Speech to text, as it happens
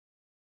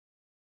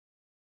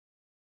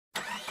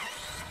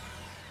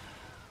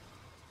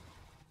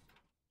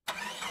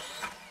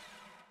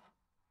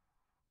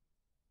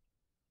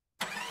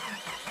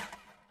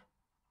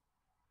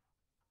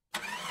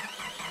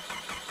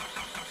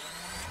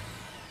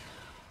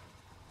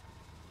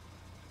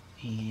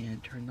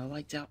And turn the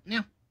lights out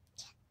now.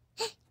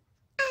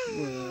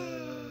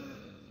 Whoa.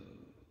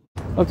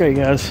 Okay,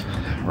 guys,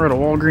 we're at a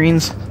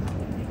Walgreens.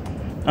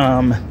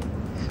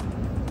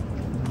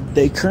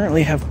 They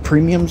currently have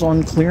premiums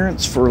on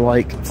clearance for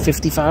like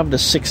 55 to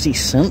 60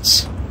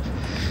 cents.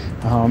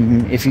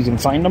 If you can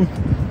find them.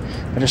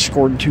 I just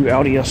scored 2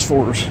 Audi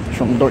S4s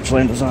from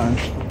Deutschland Design.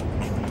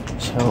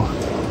 So,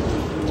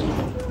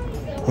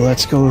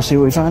 let's go see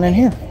what we find in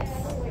here.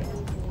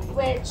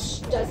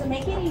 Which doesn't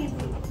make it easy,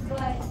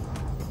 but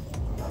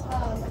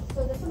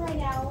so this one right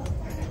now.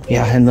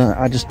 Yeah, and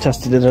I just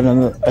tested it at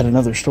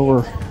another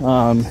store.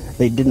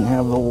 They didn't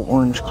have the little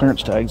orange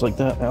clearance tags like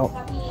that out.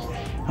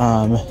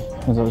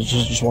 And I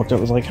just walked up,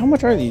 was like, "How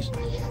much are these?"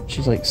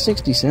 She's like,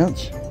 60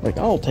 cents. Like,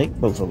 I'll take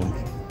both of them.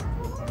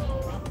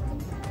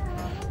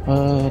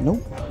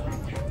 Nope.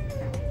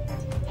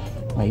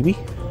 Maybe.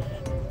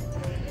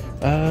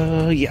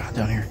 Yeah,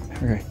 down here.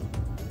 Okay.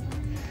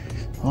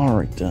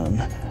 Alright,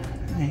 then.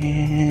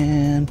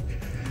 And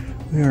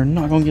we are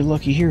not gonna get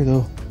lucky here,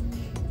 though.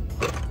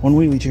 One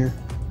wheelie chair.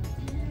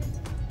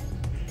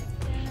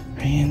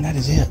 And that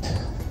is it.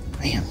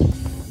 Man.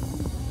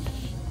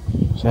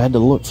 So I had to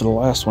look for the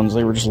last ones.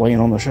 They were just laying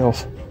on the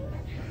shelf.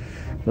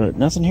 But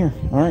nothing here.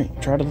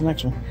 Alright, try to the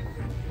next one.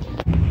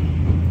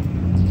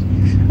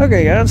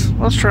 Okay, guys.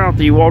 Let's try out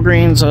the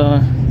Walgreens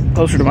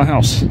closer to my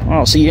house.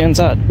 I'll see you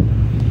inside.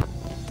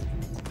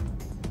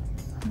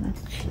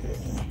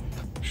 Okay.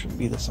 Should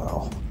be this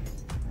aisle.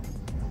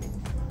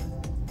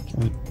 Can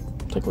we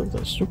take a look at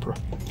that Supra?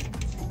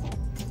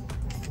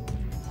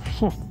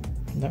 Huh.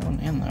 That one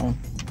and that one.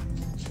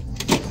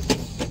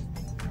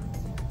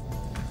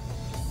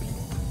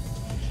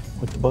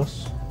 With the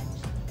bus.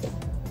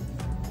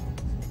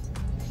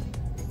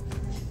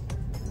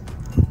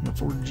 The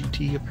Ford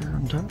GT up here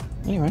on top.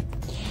 Anyway,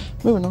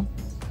 moving on.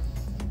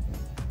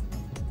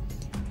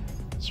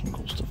 Some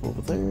cool stuff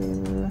over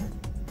there.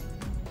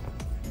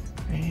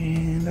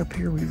 And up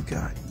here we've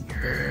got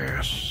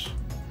yes.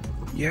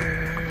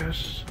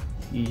 Yes.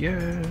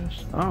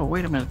 Yes. Oh,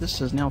 wait a minute. This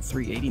says now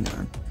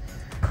 $389.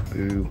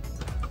 Boo.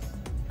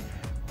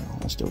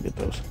 I'll still get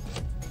those.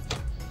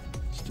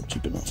 Still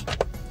cheap enough.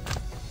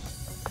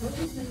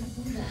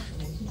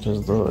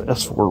 Because the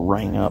S4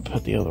 rang up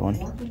at the other one.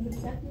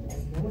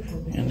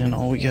 And then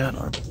all we got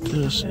are,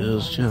 this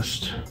is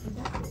just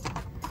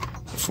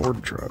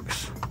Ford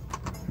trucks.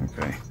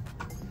 Okay.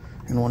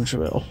 And one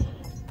Chevelle.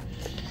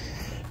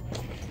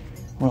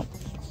 Well,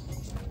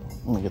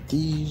 I'm gonna get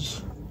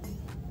these.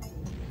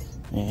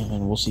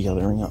 And we'll see how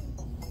they ring up.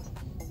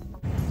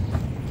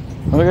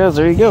 Okay, guys,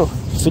 there you go.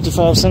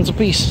 55 cents a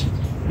piece.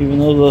 Even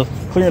though the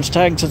clearance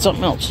tag said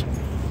something else.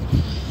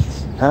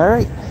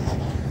 Alright.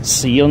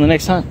 See you on the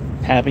next hunt.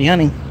 Happy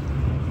hunting.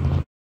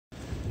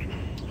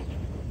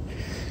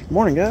 Good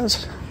morning,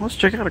 guys. Let's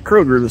check out a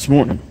Kroger this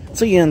morning.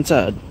 See you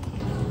inside.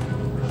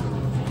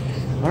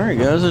 Alright,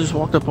 guys. I just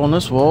walked up on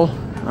this wall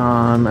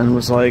and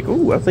was like,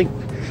 ooh, I think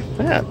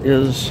that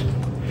is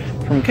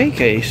from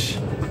K-Case.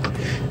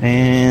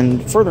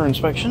 And further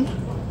inspection.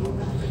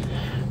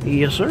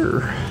 Yes,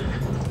 sir.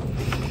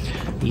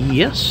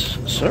 Yes,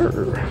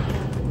 sir.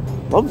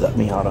 Love that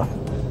Miata.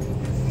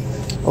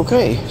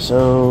 Okay,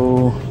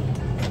 so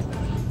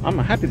I'm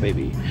a happy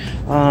baby.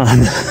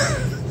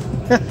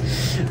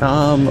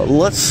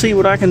 Let's see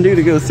what I can do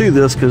to go through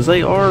this, because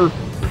they are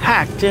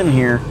packed in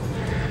here.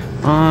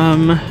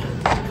 That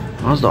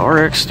was the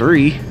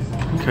RX-3.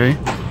 Okay,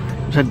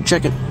 just had to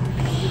check it.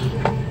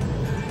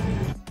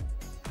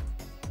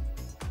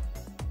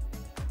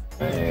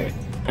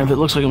 If it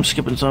looks like I'm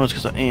skipping some, it's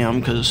because I am,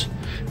 because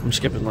I'm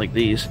skipping like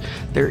these.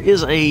 There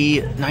is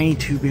a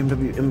 92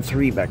 BMW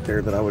M3 back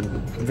there that I would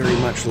very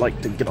much like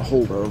to get a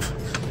hold of.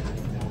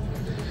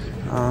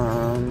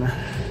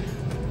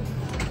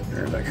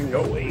 There, that can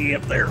go way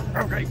up there.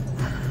 Okay.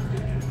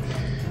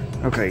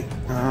 Okay.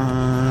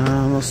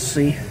 Let's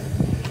see.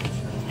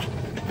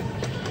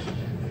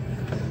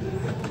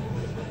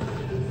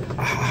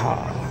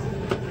 Aha.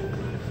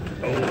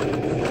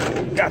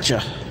 Oh,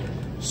 gotcha.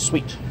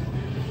 Sweet.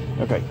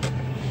 Okay.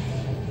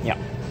 Yeah.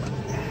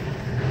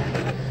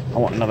 I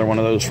want another one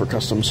of those for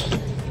customs.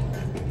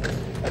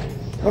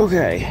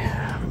 Okay.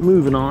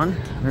 Moving on.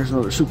 There's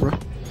another Supra.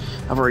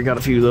 I've already got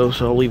a few though,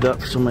 so I'll leave that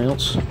for somebody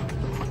else.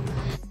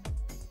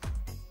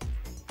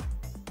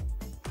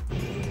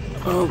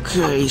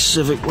 Okay,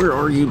 Civic, where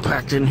are you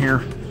packed in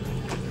here?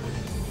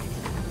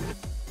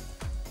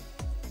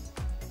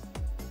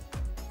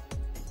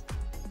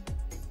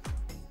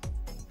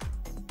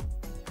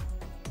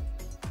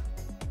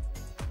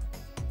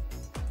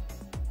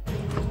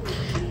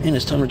 And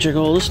it's time to check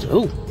all this.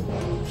 Oh,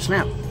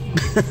 snap.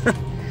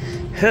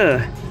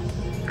 Huh.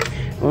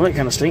 Well, that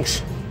kind of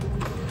stinks.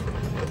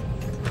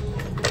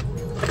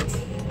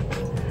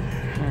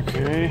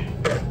 Okay.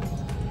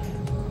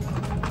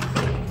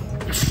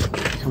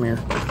 Come here.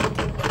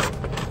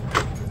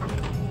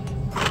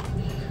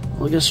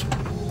 Well, I guess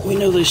we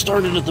know they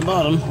started at the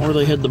bottom, or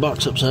they had the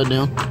box upside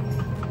down.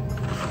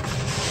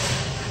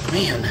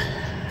 Man.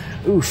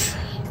 Oof.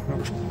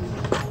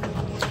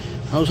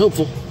 I was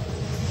hopeful.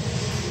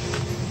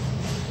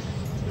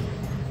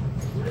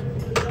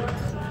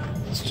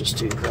 just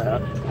do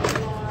that.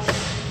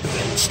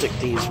 And stick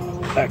these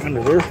back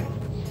under there.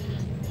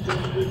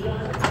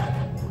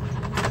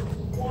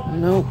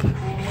 Nope.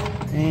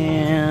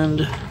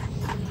 And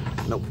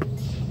nope.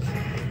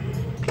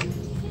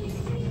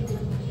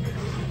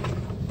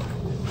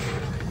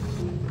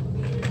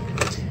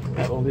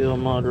 Batmobile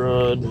mod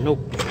rod. Nope.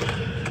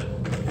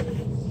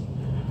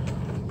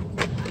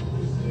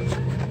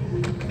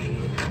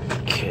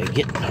 Okay,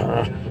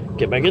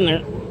 get back in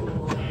there.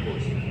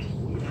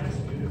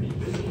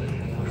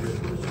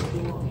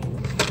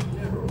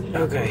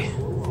 Okay,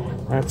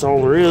 that's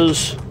all there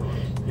is,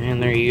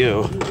 and there you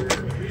go.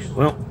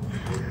 Well,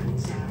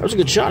 that was a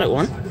good shot at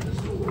one,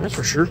 that's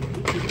for sure.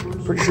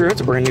 Pretty sure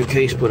that's a brand new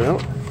case put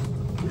out.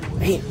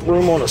 Ain't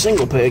room on a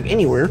single peg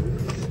anywhere.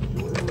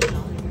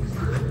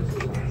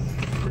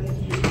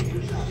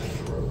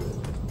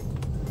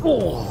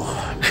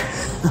 Oh,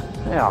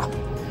 yeah,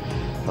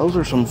 those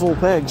are some full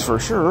pegs for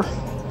sure.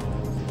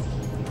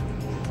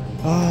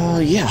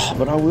 Yeah,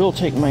 but I will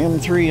take my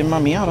M3 and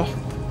my Miata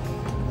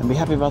and be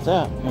happy about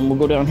that. And we'll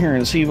go down here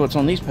and see what's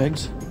on these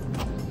pegs.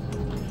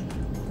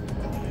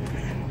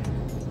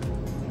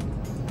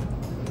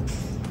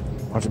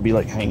 Watch it be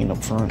like hanging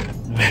up front.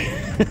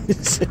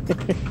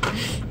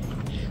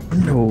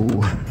 No.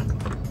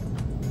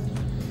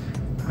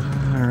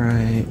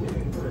 Alright.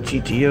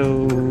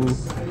 GTO.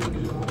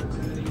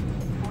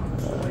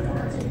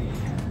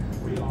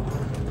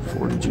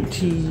 Ford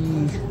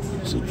GT.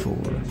 C4.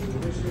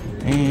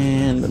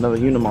 And another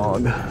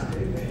Unimog.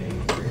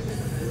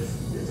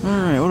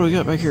 Alright, what do we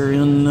got back here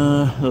in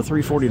the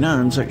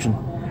 349 section?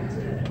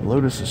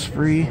 Lotus is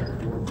free.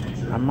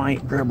 I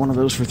might grab one of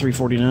those for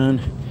 $3.49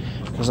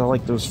 because I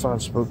like those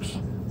 5 spokes.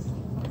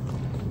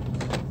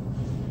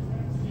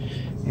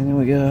 And then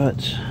we got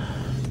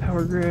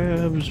power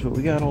grabs, but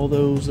we got all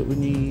those that we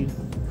need.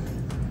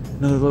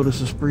 Another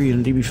Lotus is free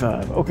and a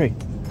DB5. Okay,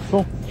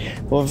 cool.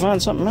 Well, if I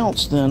find something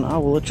else, then I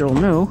will let y'all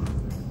know.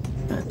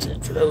 That's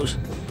it for those.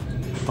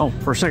 Oh,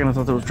 for a second I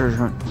thought that was treasure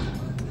hunt.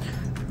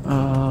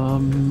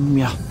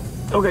 Yeah.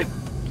 Okay.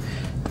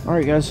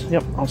 Alright, guys.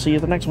 Yep, I'll see you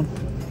at the next one.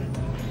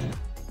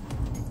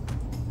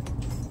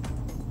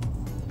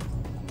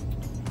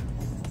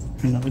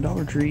 Another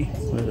Dollar Tree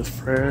with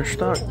fresh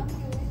stock.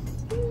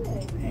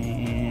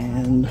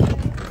 And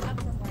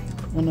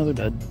another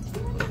dud.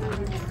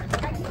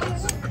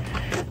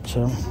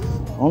 So,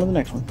 on to the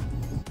next one.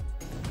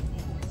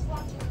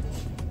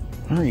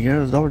 Alright,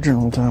 guys. Dollar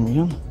General time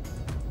again.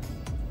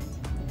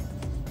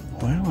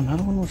 Well,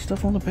 another one with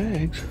stuff on the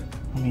pegs.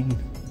 I mean,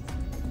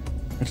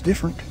 it's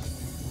different.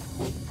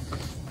 I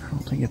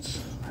don't think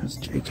it's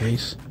J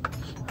case.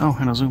 Oh,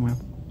 and I'll zoom in.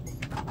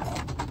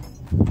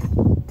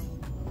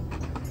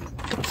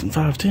 Dustin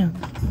 510.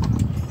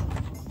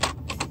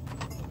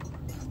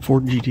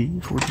 Ford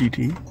GT, Ford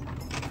GT,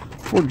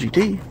 Ford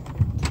GT,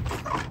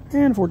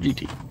 and Ford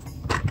GT.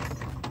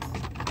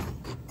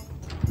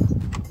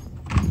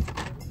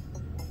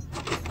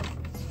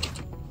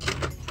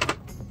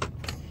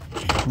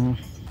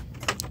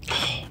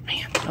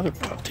 Another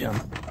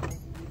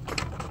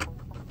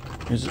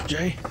 510. Is it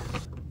J?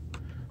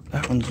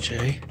 That one's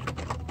J.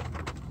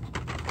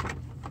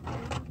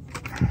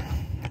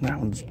 That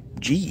one's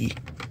G.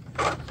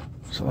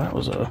 So that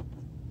was a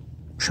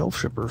shelf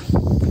shipper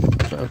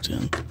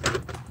 510.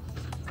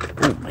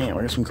 Oh man,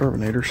 I got some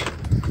carbonators.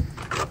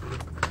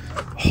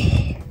 Oh,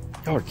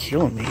 y'all are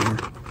killing me here.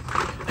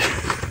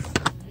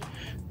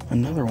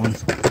 Another one.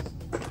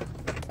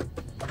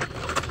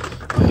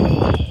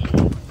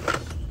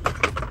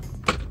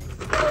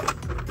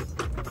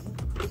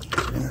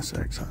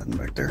 NSX hiding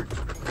back there.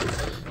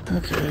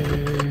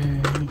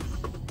 Okay.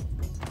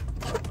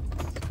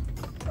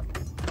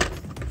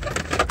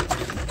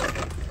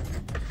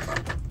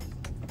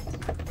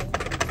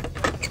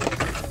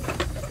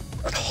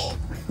 Oh,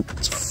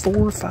 it's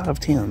 4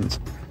 510s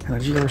and a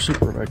GR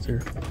Supra back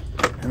there.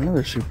 And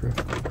another Supra.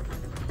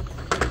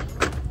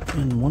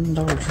 And $1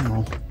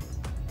 General.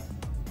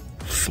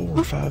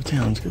 4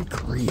 510s. Good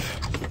grief.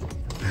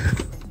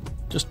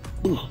 Just.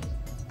 Ugh.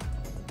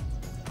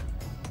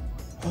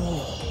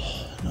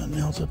 Oh, nothing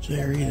else up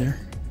there either.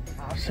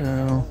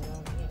 So,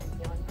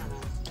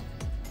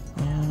 I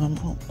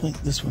don't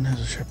think this one has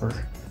a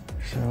shipper.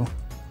 So,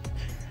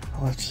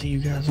 I'll have to see you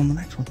guys on the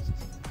next one.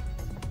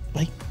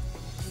 Bye.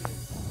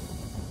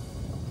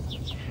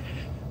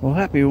 Well,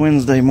 happy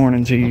Wednesday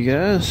morning to you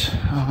guys.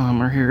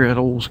 We're here at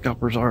Old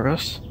Scalpers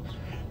RS.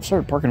 I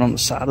started parking on the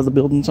side of the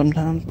building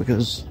sometimes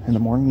because in the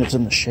morning it's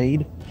in the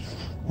shade.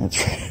 And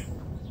it's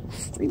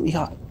really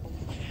hot.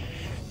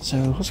 So,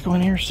 let's go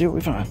in here and see what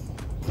we find.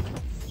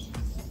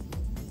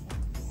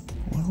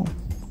 Well,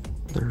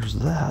 there's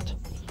that.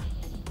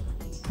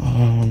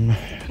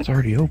 It's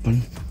already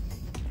open.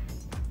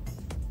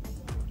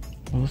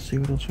 Well, let's see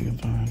what else we can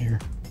find here.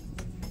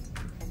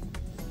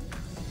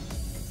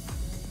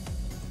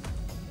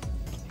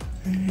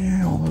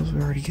 Yeah, all those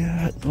we already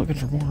got. Looking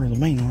for more of the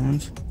main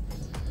ones.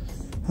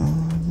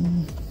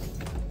 I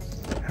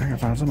gotta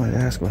find somebody to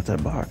ask about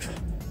that box.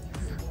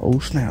 Oh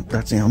snap,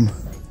 that's M.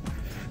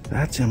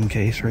 That's M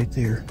case right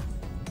there.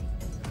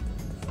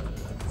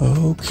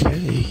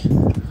 Okay.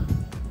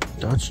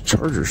 Dodge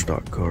Charger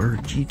stock car,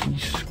 GT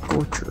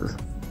Scorcher.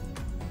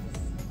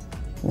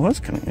 Well, that's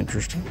kind of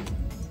interesting.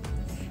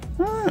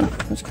 Ah,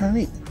 that's kind of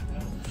neat.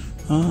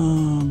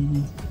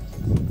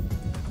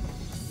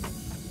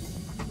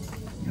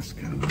 Let's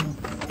go.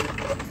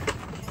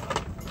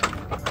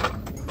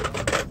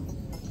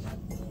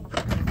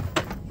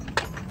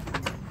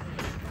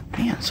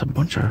 Man, it's a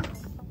bunch of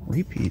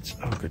repeats.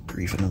 Oh, good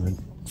grief, another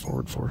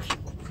forward force.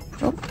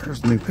 Oh,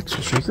 there's the new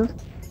pixel shaker.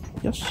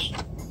 Yes.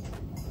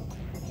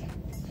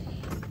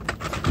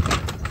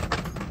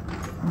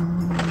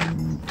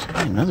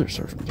 Another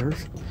surf and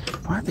turf.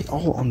 Why are they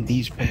all on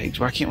these pegs?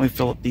 Why can't we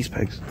fill up these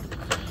pegs?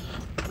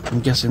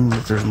 I'm guessing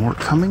that there's more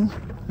coming,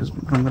 is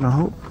what I'm gonna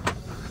hope.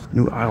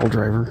 New aisle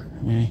driver.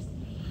 Yeah.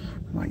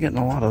 I'm not getting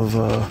a lot of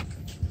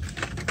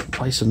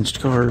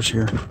licensed cars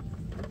here.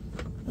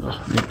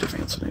 Oh, new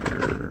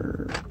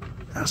Devancinator.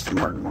 Aston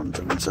Martin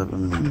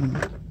 177.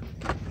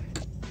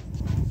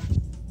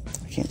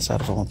 I can't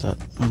saddle with that.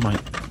 I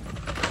might.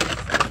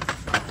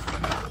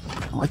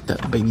 I like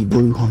that baby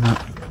blue on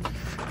that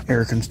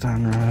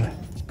Erikenstein ride.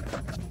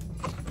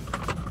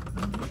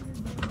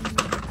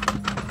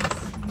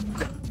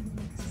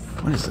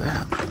 What is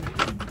that?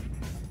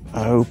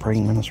 Oh,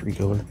 Praying Mantis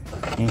Rekiller.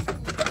 Yeah.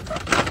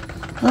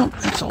 Well,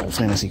 that's all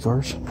fantasy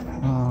cars.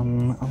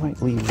 I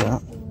might leave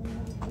that.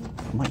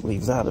 I might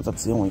leave that if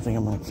that's the only thing I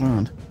might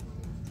find.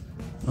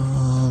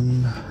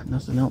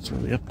 Nothing else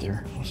really up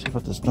there. Let's see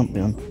about this dump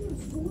bin.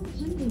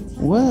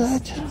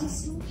 What?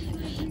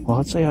 Well,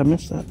 I'd say I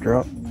missed that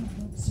drop.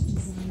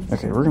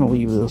 Okay, we're gonna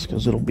leave this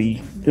because it'll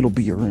be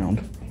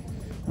around.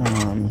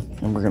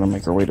 And we're gonna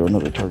make our way to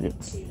another target.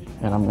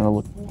 And I'm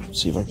gonna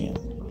see if I can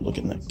look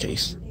in that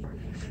case.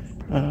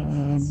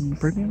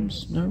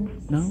 Premiums? No,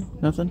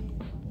 nothing.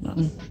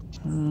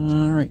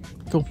 Alright,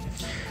 cool.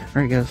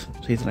 Alright guys,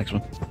 see you at the next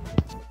one.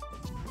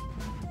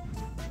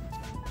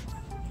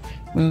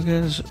 Well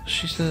guys,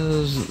 she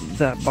says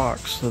that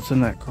box that's in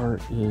that cart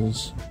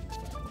is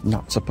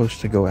not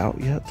supposed to go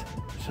out yet,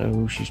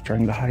 so she's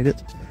trying to hide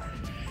it.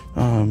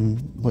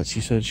 But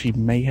she said she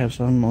may have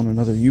some on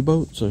another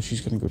U-boat, so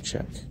she's gonna go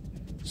check.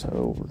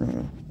 So we're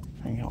gonna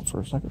hang out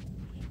for a second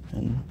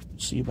and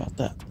see about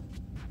that.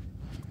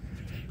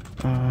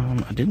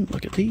 I didn't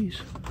look at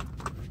these.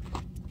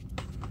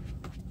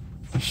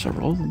 There's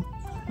several of them.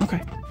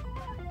 Okay.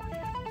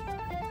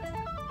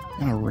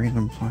 And a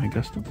random Flying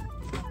Augusta.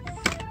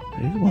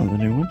 It is one of the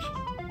new ones.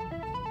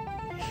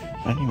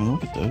 I didn't even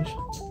look at those.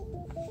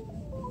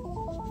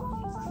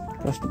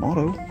 Custom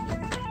Auto.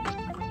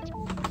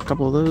 A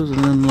couple of those,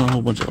 and then a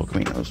whole bunch of El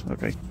Caminos.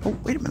 Okay. Oh,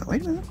 wait a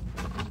minute.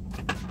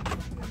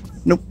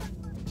 Nope.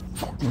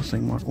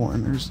 Mustang Mach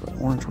 1. There's the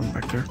orange one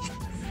back there.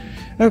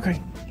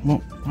 Okay.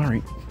 Well,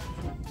 alright.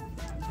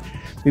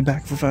 Be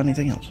back if we find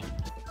anything else.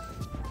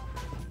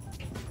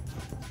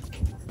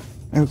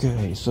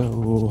 Okay,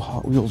 so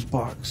Hot Wheels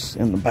box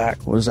in the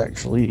back was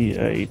actually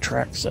a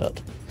track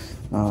set.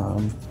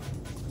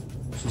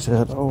 She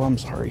said, "Oh, I'm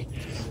sorry.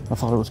 I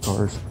thought it was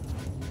cars."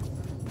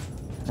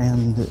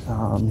 And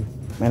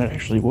man, it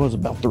actually was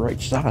about the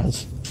right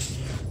size.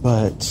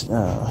 But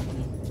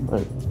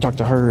talked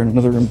to her and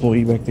another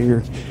employee back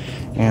there,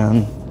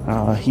 and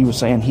he was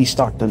saying he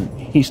stocked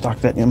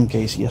that M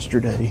case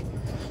yesterday,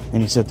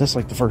 and he said that's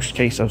like the first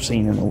case I've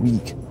seen in a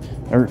week,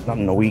 or not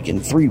in a week,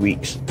 in 3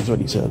 weeks. Is what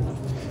he said.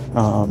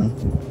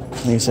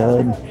 He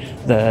said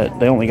that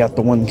they only got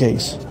the one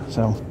case.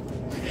 So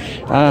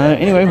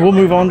anyway, we'll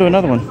move on to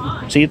another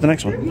one. See you at the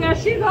next one. Yeah,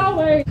 she's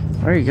always.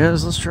 Alright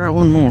guys, let's try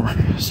one more.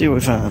 See what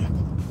we find.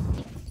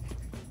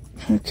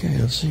 Okay,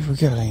 let's see if we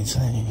got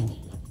anything.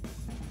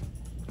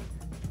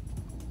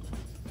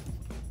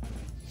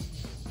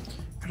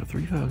 Got a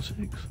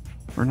 356.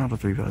 Or not a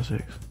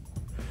 356.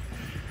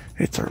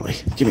 It's early.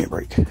 Give me a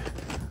break. A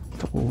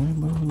couple of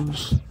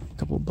Lambos, a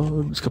couple of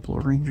Bugs, a couple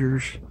of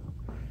Rangers.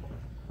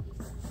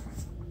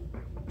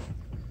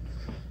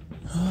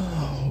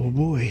 Oh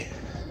boy.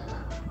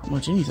 Not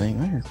much anything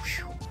there.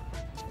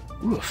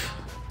 Whew. Oof.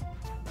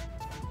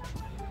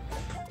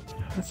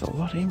 That's a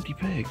lot of empty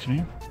pegs,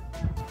 man.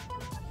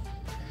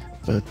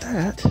 But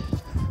that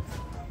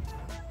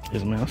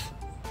is a mess.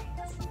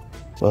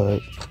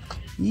 But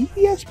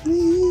yes,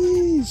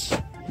 please.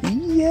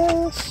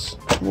 Yes.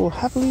 We'll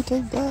happily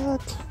take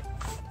that.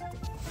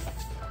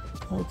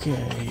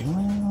 Okay,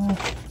 well,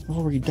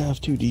 before we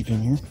dive too deep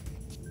in here.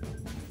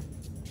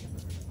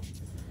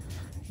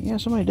 Yeah,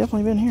 somebody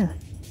definitely been here.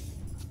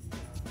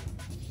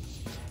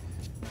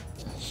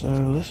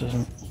 So this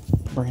isn't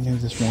brand new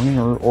this morning,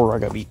 or I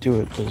got beat to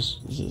it because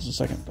this is the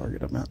second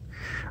target I'm at.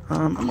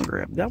 I'm gonna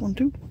grab that one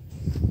too.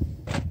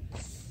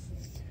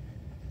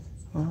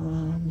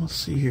 Let's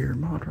see here,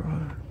 Mod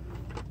Rod.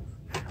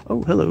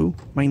 Oh, hello,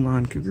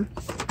 mainline Cougar.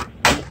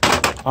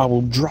 I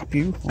will drop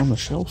you on the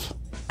shelf,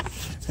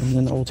 and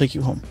then I will take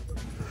you home.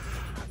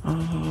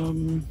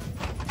 None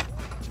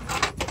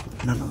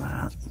of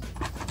that.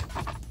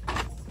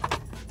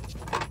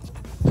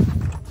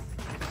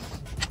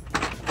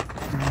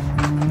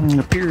 It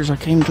appears I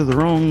came to the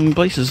wrong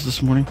places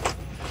this morning.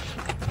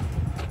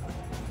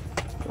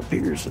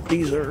 appears that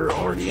these are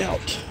already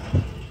out.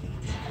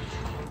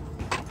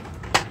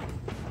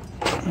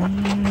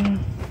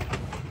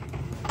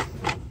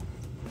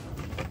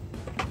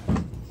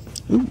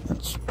 Ooh,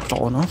 that's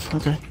tall enough.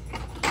 Okay.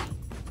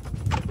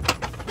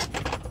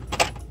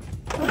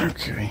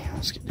 Okay,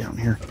 let's get down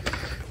here.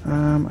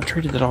 I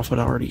traded that off, but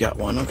I already got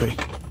one. Okay.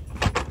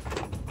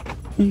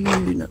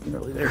 Nothing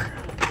really there.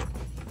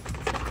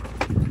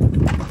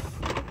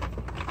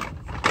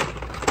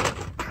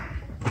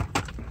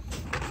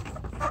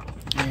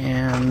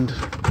 And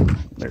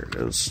there it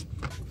is.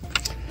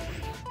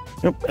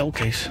 Nope, L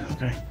case.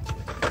 Okay.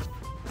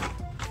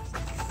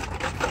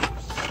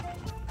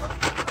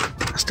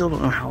 I still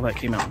don't know how that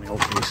came out in the L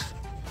case.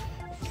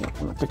 I'm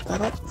gonna pick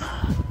that up.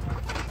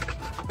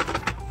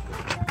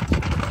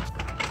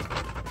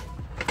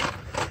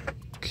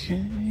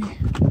 Okay.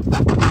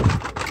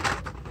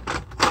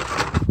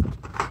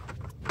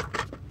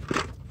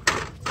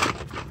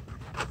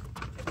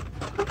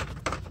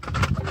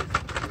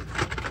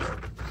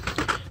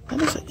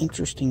 That is an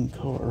interesting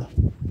car.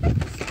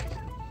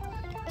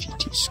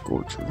 GT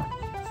Scorcher.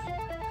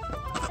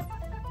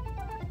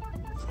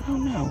 I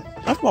don't know.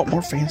 I've bought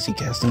more fancy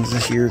castings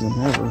this year than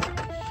ever.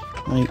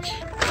 Like,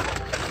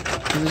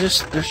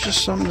 there's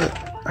just some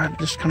that I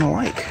just kind of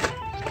like.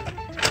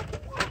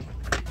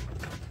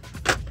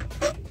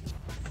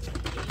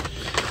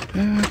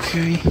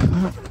 Okay.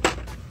 Well,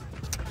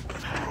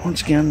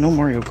 once again, no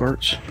Mario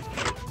Karts.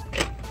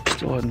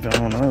 Still hadn't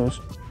found one of those.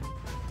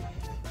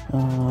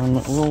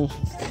 We'll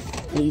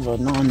leave a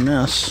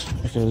non-mess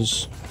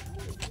because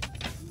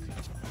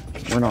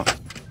we're not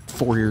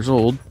 4 years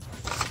old.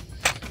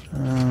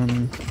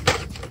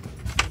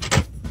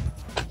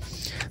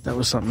 That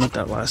was something at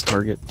that last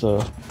Target.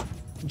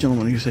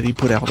 Gentleman who said he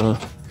put out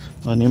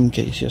an M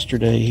case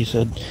yesterday. He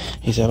said,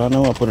 I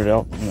know I put it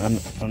out,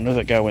 and I know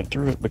that guy went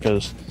through it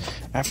because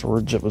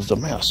afterwards it was a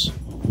mess.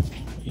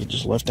 He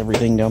just left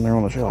everything down there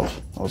on the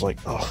shelf. I was like,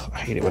 oh, I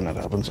hate it when that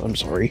happens. I'm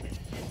sorry.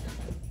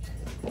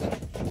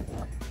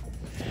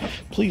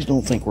 Please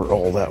don't think we're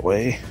all that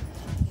way.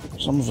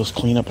 Some of us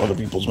clean up other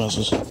people's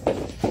messes.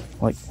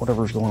 Like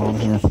whatever's going on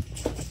here.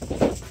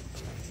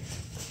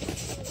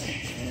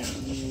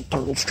 And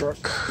turtle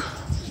struck.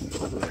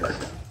 Over there.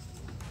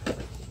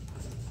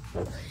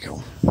 There you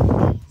go.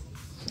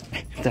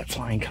 That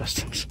flying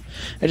customs.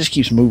 It just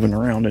keeps moving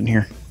around in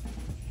here.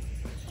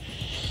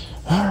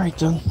 Alright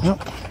then. Well,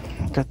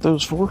 got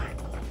those four.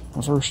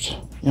 My first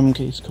M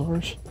case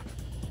cars.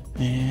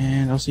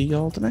 And I'll see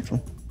y'all at the next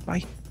one.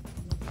 Bye.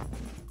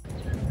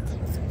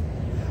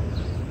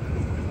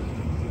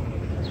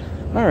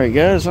 Alright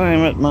guys, I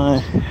am at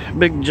my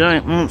big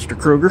giant monster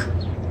Kroger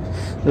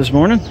this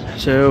morning.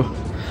 So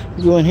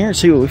we'll go in here and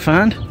see what we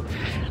find.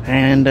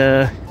 And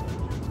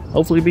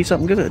hopefully it'll be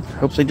something good.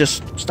 Hope they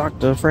just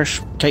stocked a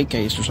fresh K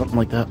case or something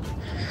like that.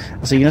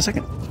 I'll see you in a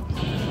second.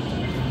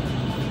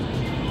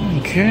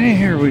 Okay,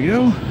 here we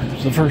go.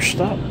 It's the first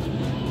stop.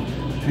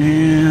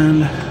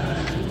 And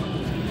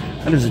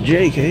that is a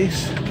J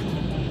case.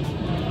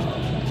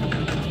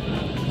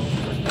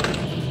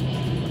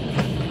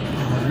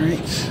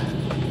 Alright.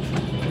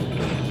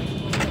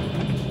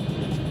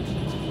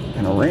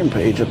 And a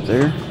Rampage up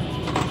there.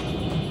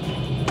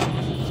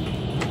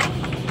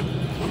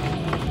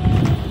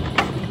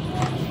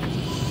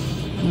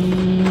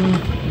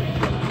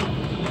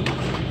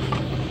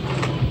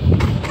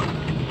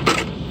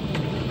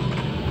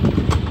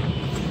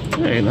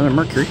 Hey, another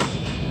Mercury.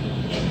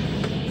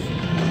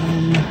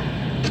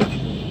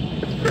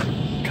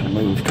 Kind of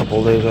move a couple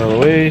of those out of the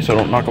way so I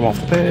don't knock them off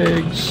the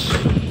pegs.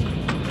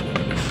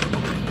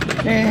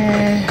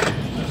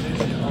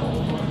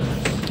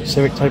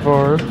 Civic Type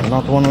R,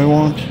 not the one we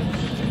want.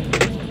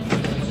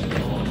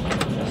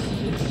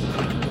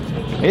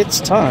 It's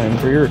time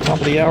for your top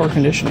of the hour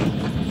conditioning.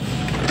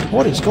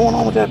 What is going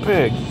on with that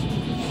peg?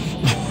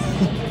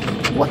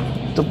 What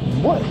the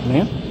what,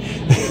 man?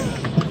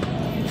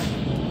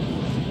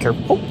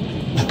 Careful.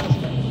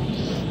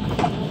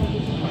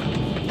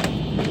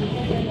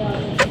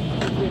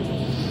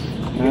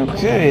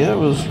 Okay, that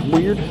was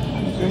weird.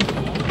 Okay.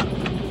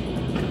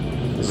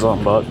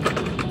 Zombot.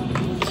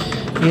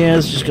 Yeah,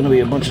 it's just going to be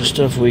a bunch of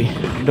stuff we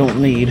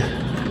don't need. Yeah.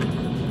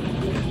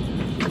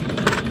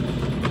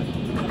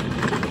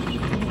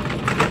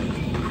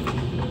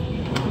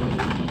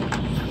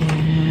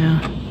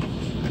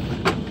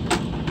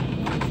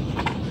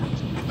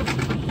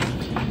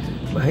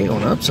 But hey,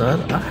 on the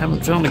upside, I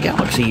haven't found a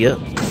Galaxy yet.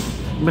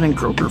 I've been in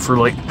Kroger for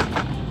like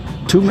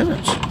 2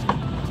 minutes.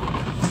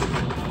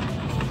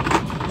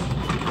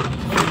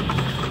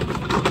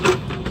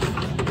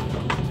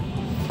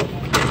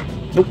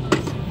 Nope.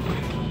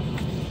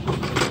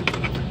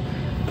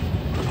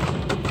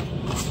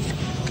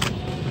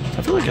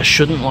 I feel like I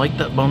shouldn't like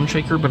that bone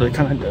shaker, but I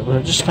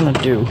just kind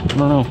of do. I don't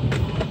know.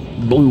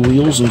 Blue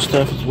wheels and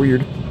stuff is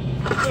weird.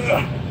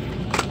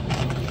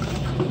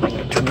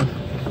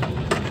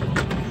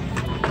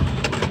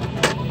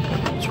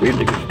 It's weird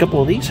to get a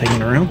couple of these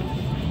hanging around.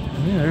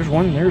 Yeah, there's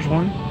one. There's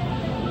one.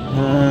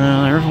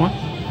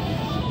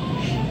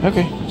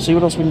 Okay, see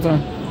what else we can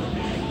find.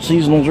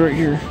 Seasonals right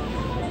here.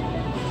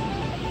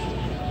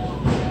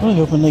 Really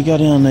hoping they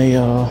got in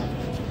a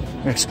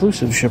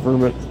exclusive shipper,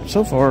 but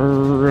so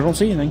far I don't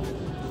see anything.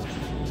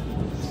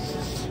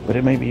 But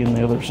it may be in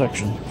the other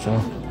section, so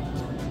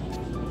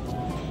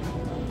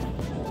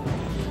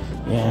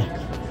yeah.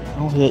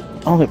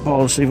 I'll hit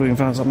pause to see if we can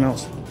find something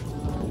else.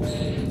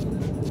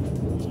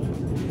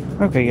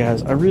 Okay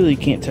guys, I really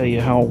can't tell you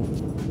how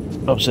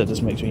upset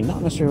this makes me.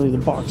 Not necessarily the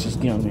boxes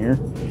down here,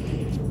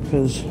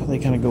 because they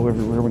kind of go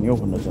everywhere when you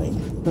open the thing,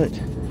 but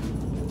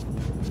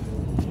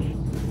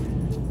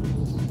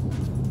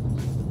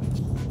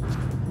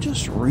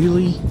just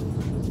really,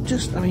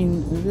 I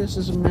mean, this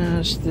is a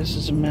mess, this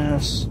is a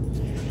mess.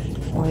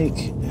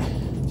 Like,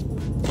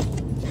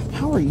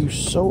 how are you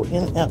so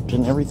inept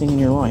in everything in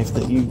your life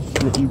that you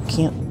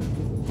can't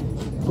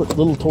put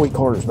little toy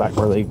cars back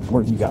where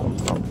you got them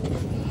from?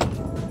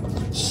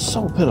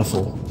 So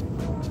pitiful.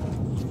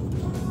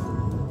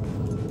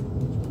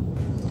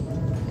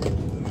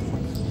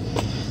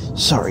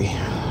 Sorry,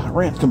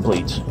 rant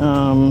complete.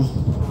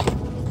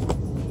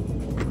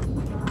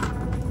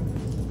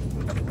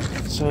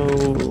 So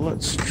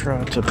let's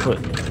try to put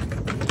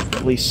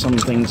at least some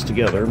things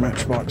together.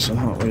 Matchbox and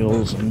Hot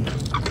Wheels and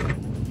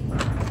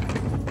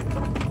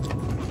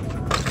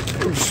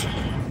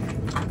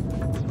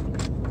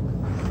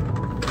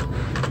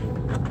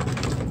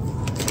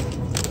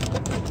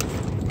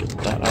get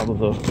that out of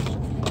the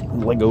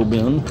Lego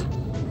bin.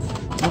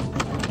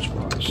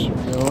 Matchbox. There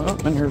we go. Oh,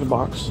 and here's a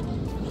box.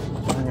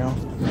 There we go.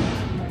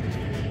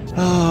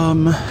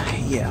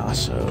 Yeah,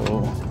 so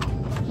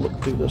look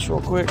through this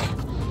real quick.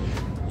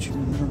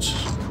 Let's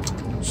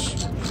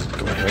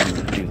go ahead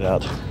and do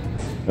that.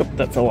 Oh,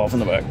 that fell off in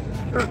the back.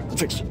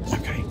 Fixed it.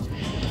 Okay.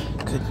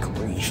 Good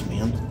grief,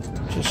 man.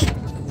 Just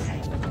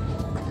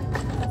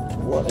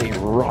what a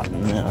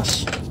rotten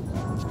mess.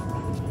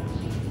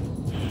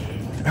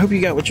 I hope you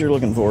got what you're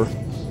looking for.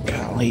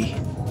 Golly.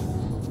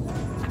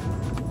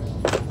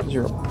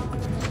 You're a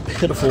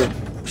pitiful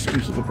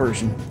excuse of a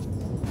person.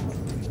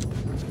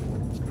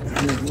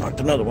 And knocked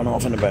another one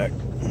off in the back.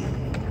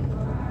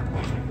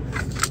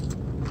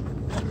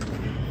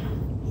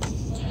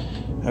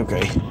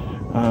 Okay,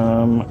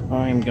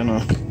 I'm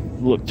gonna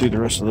look through the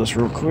rest of this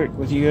real quick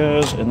with you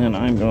guys, and then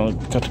I'm gonna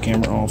cut the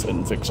camera off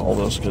and fix all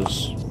this,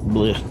 because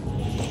bleh.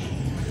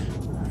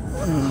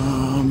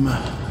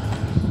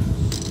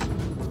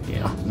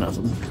 Yeah,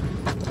 nothing.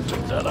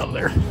 Take that out of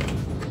there.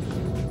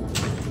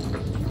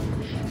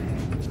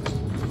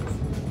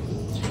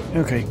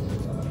 Okay.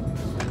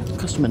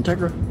 Custom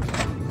Integra.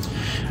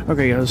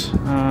 Okay, guys.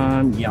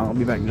 Yeah, I'll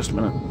be back in just a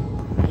minute.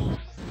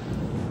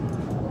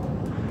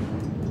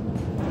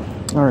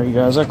 Alright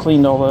guys, I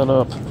cleaned all that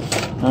up.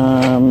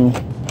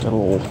 Got a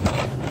little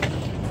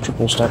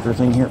triple stacker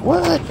thing here.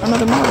 What?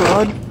 Another motor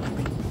rod?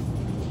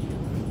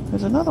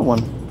 There's another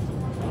one.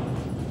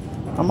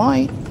 I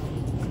might.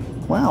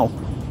 Wow.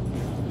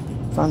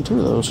 Found two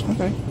of those.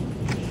 Okay.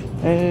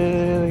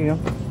 There you go.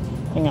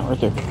 Hang out right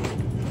there.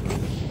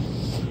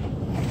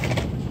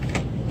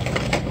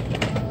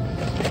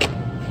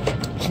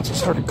 Since I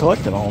started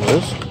collecting all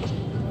this,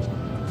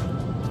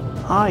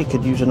 I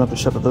could use another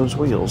set of those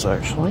wheels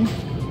actually.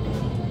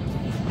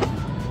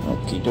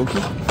 Okie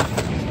dokie.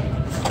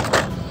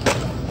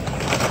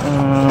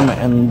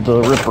 And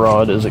the rip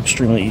rod is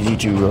extremely easy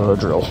to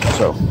drill,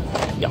 so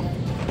yeah.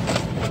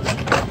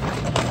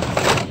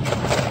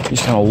 You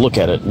just kind of look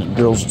at it and it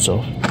drills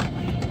itself.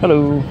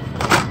 Hello,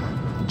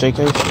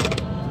 Diecast.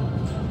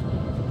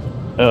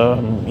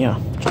 Yeah,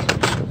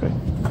 okay.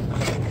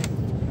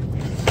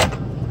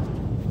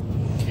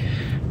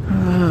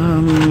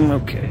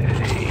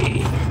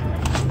 Okay.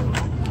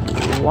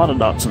 A lot of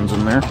Datsuns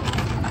in there.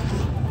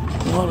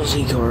 A lot of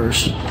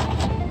Z-cars.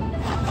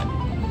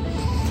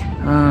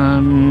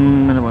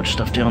 And a bunch of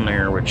stuff down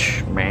there,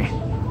 which, meh.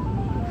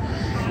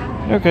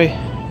 Okay,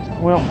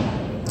 well,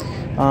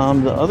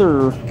 the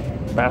other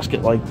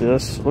basket like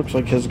this looks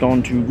like has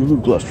gone to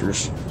glue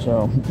clusters,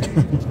 so I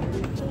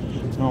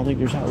don't think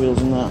there's Hot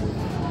Wheels in that.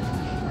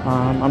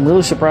 I'm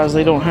really surprised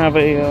they don't have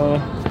a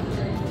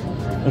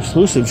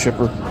exclusive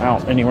shipper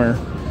out anywhere.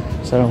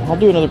 So I'll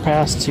do another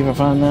pass and see if I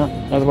find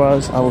that.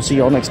 Otherwise, I will see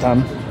y'all next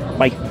time.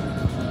 Bye.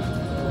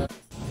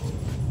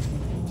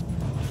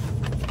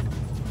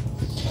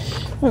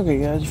 Okay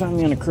guys, you found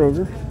me on a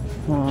Kroger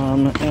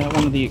at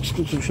one of the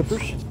exclusive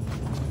shippers.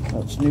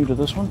 That's new to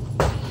this one.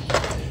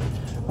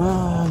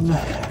 I'm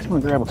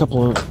going to grab a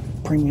couple of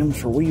premiums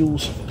for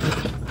wheels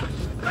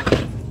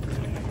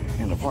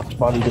and a box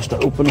body just to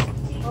open.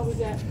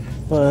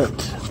 But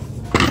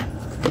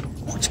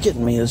what's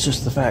getting me is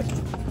just the fact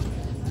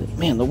that,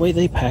 man, the way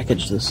they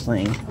package this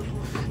thing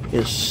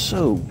is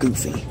so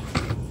goofy.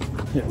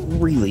 It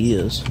really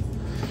is.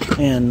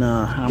 And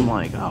I'm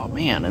like, oh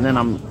man, and then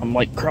I'm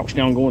like crouched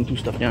down going through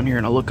stuff down here,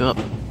 and I look up.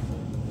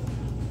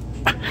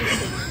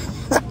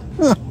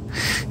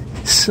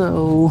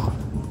 So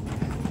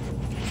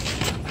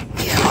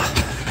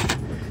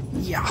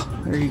yeah,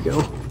 there you go.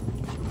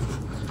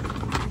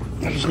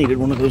 I just needed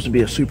one of those to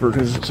be a super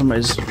because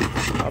somebody's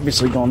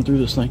obviously gone through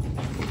this thing.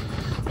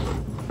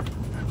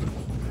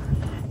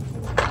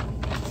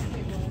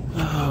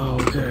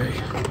 Okay.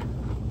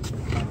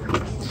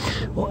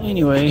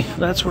 Anyway,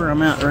 that's where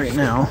I'm at right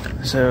now.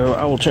 So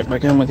I will check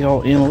back in with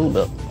y'all in a little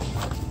bit.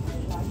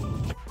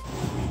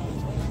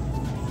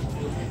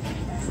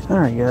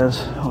 Alright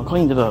guys, I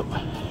cleaned it up.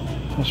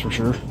 That's for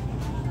sure.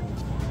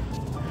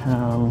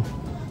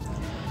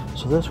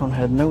 So this one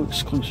had no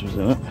exclusives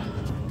in it.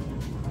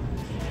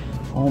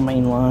 All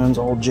main lines,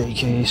 all J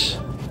case.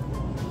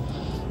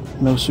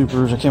 No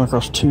supers. I came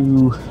across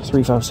 2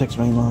 356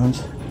 main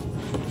lines.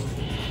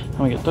 I'm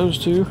gonna get those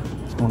 2.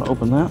 I'm gonna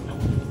open that.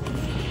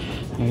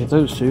 I get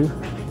those 2.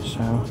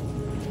 So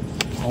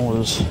all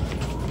those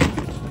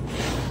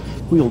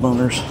wheel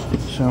donors.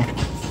 So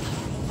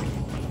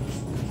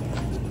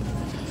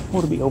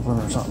what to be open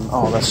or something?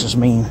 Oh, that's just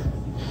mean. I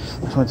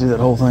just went through that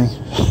whole thing.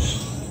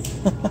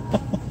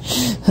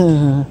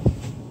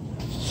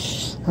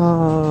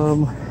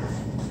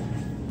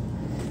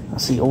 I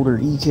see older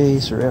E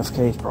case or F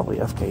case, probably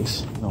F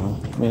case. No,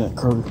 maybe at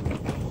Kroger.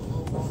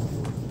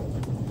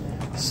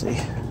 Let's see.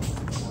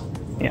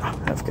 Yeah,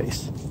 F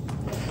case.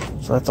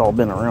 So that's all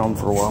been around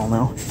for a while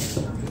now.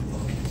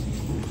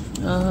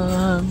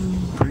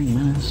 30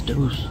 minutes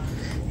dose.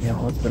 Yeah,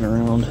 well, that's been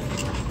around.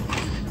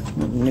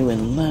 Nothing new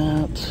in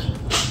that.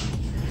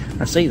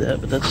 I say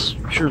that, but that's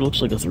sure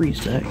looks like a 3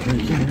 stack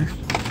right there.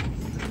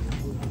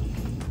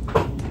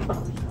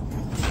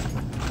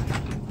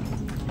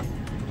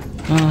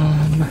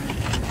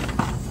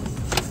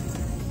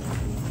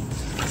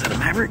 Is that a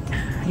Maverick?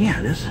 Yeah,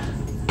 it is.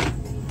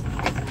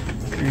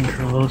 Green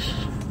Cross.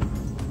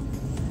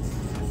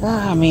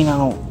 I mean, I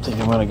don't think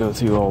I'm gonna go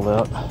through all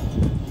that.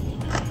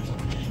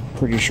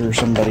 Pretty sure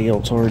somebody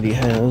else already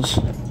has.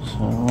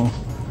 So,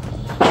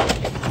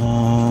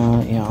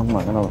 yeah, I'm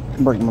not gonna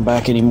break my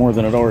back any more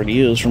than it already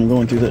is from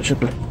going through that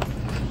shipper.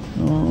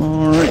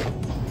 Alright.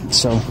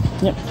 So,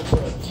 yep.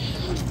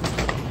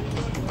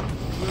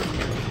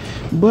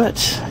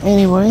 But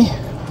anyway,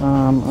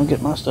 I'll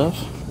get my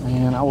stuff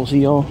and I will see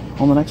y'all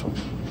on the next one.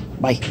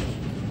 Bye.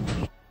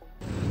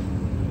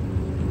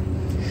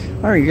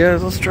 Alright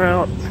guys, let's try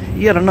out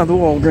yet another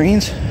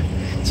Walgreens.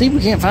 See if we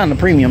can't find the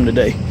premium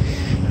today.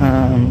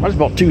 I just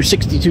bought 2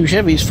 62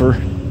 Chevys for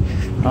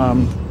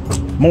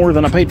more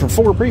than I paid for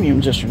 4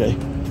 premiums yesterday.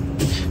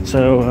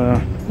 So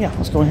yeah,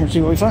 let's go in here and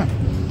see what we find.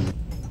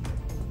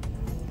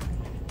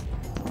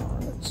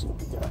 Let's see what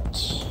we got.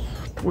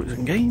 Toys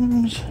and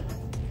games.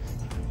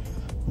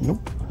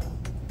 Nope.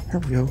 Here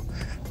we go.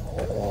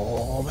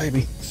 Oh,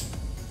 baby.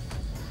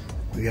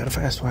 We got a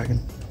fast wagon.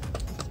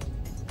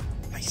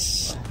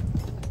 Nice.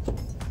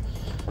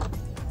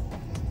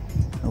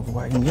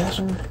 Overwagon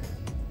gasser.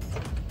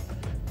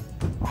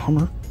 A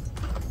Hummer.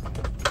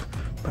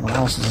 Been a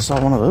while since I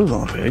saw one of those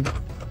on a pig.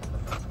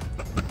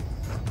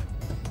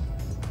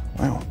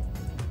 Wow.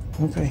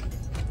 Okay.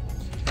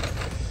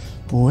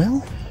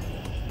 Well,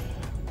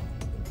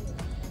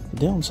 the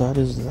downside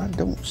is that I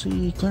don't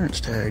see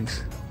clearance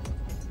tags.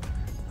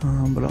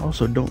 But I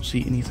also don't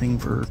see anything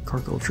for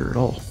car culture at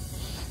all.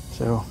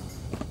 So,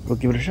 we'll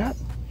give it a shot.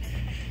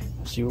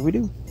 See what we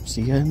do.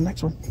 See you in the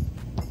next one.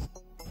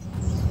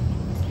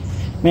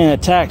 Man,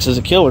 that tax is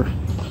a killer.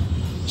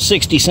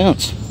 60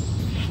 cents.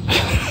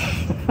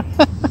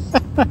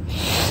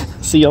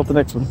 See y'all at the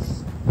next one.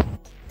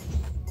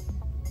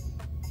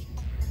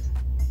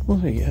 Well,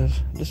 hey guys,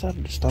 I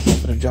decided to stop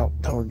up at a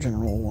Dollar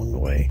General along the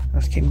way. I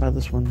just came by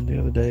this one the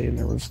other day and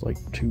there was like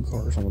 2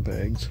 cars on the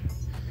pegs.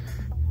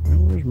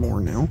 Well, there's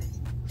more now,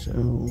 so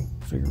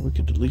I figured we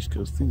could at least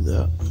go through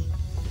that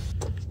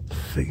and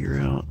figure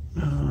out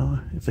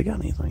if they got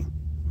anything.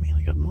 I mean,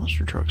 they got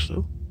monster trucks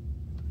though.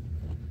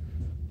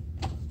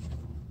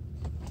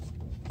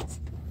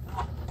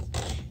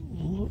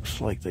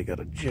 Looks like they got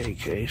a J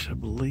case, I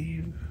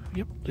believe.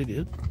 Yep, they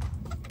did.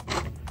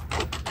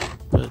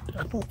 But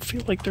I don't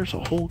feel like there's a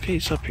whole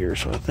case up here,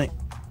 so I think...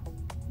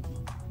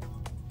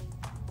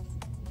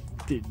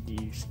 Did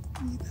you see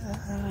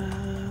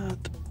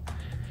that?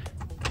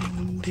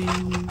 Ding,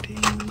 ding,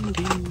 ding,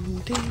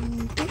 ding,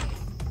 ding, ding.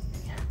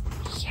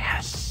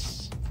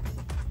 Yes!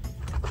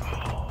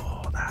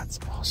 Oh, that's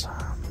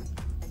awesome.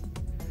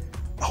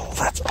 Oh,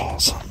 that's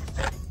awesome.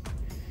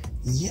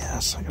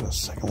 Yes, I got a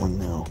second one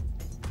now.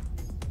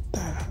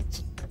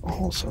 That's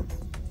awesome.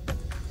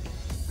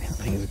 Man, that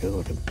thing is good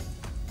looking.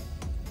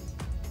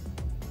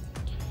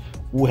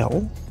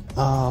 Well,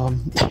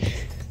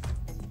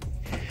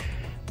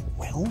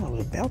 well, I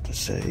was about to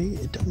say,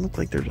 it doesn't look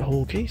like there's a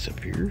whole case up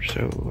here,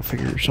 so I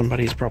figure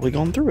somebody's probably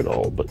gone through it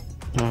all, but,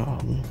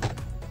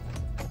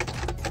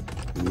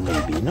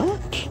 maybe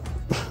not.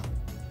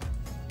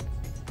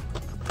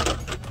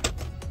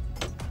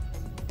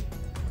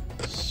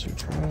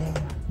 Supra.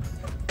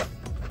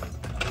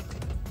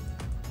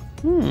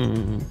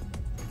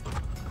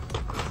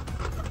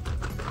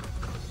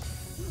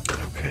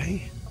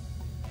 Okay.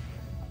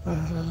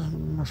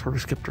 I sort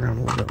of skipped around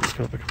a little bit. Let's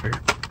go back up here.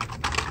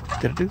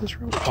 Did I do this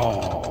road?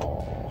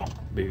 Oh,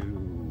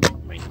 boo.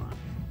 Main line.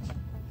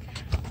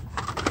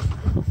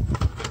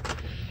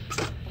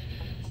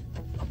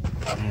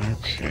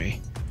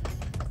 Okay.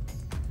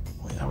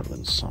 Well, that would have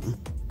been something.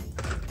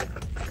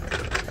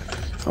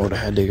 I would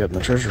have had to get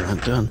my treasure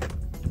hunt done.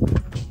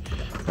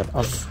 But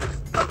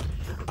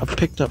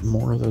picked up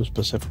more of those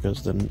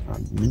Pacificas than I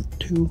meant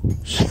to.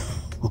 So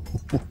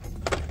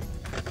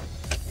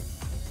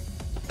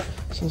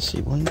let's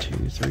see, 1,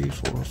 2, 3,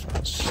 4,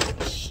 5,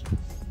 6.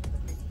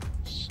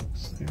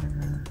 6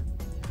 there.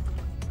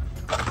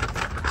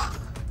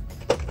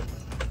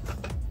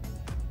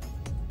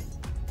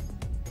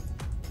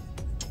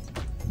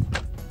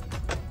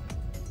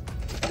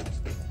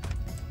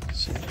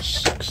 So there's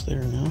 6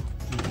 there now.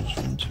 There's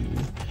 1, 2,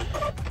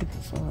 3,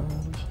 4,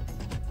 5,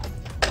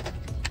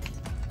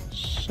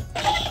 6.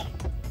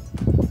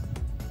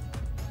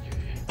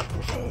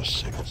 4, 5,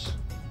 6.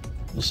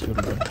 Let's see what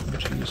I'm doing. 1,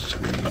 2,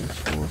 3,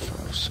 4,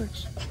 5,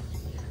 6.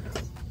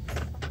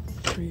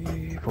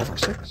 3, 4, 5,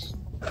 6.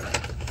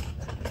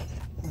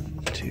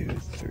 1, 2,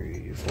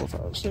 3, 4,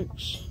 5,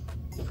 6.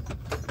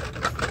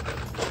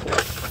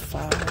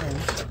 5.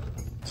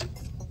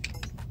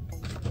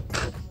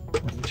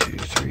 1, 2,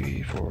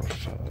 3, 4,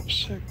 5, 6.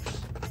 3,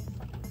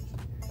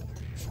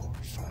 4,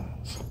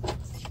 5,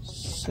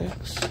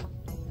 6.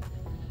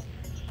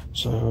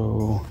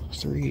 So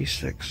 3,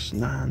 6,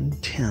 9,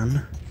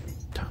 10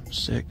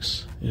 times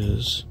 6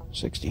 is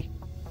 60.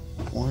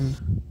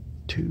 1,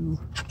 2,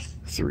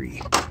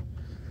 3. I'm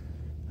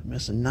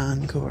missing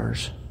 9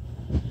 cars.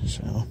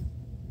 So,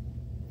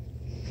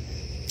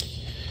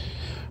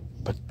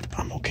 but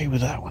I'm okay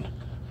with that one.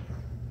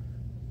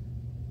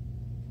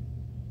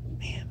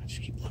 Man, I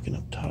just keep looking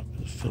up top.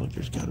 I feel like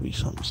there's got to be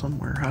something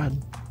somewhere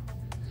hiding.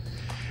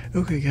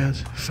 Okay,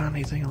 guys, if I find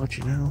anything, I'll let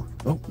you know.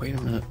 Oh, wait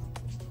a minute.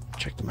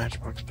 Check the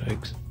matchbox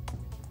pegs.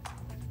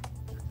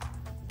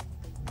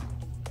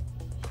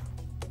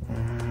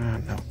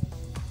 No.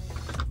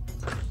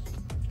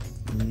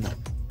 No.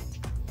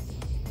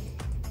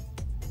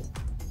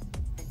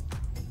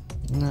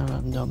 No,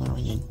 nothing down there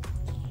again.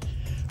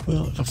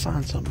 Well, if I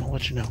find something, I'll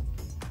let you know.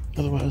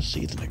 Otherwise, see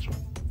you at the next one.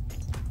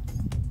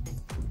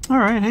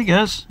 Alright, hey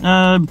guys.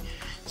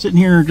 Sitting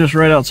here just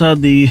right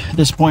outside the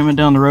disappointment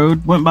down the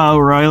road. Went by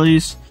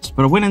O'Reilly's,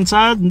 but I went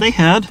inside and they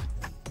had...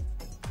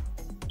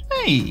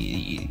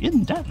 Hey,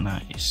 isn't that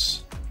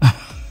nice?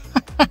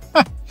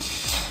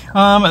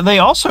 They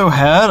also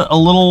had a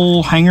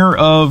little hanger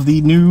of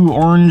the new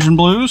orange and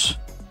blues.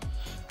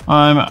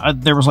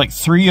 There was like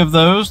 3 of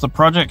those, the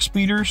Project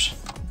Speeders.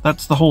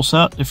 That's the whole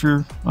set, if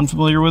you're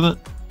unfamiliar with it.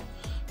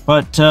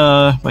 But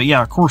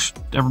yeah, of course,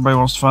 everybody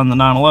wants to find the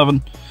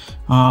 911.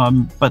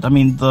 But I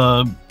mean,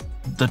 the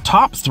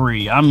top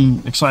 3,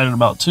 I'm excited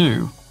about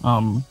too.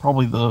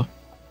 Probably the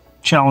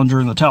Challenger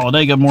and the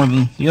Talladega more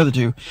than the other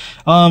 2.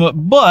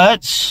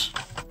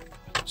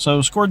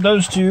 So scored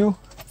those 2.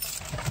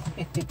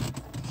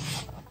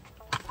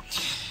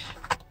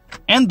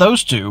 And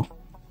those 2.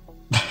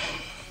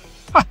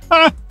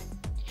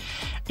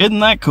 Isn't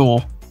that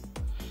cool?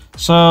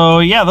 So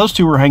yeah, those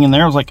 2 were hanging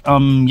there. I was like,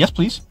 yes,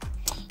 please.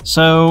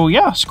 So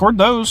yeah, scored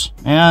those.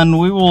 And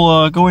we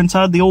will go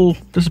inside the old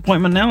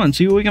disappointment now and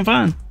see what we can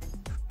find.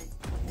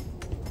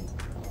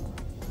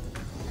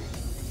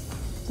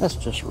 That's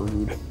just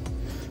rude.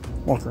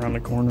 Walk around the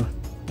corner.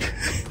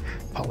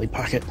 Polly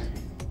Pocket.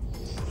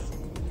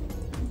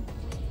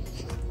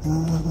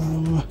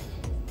 I'm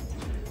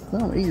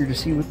eager to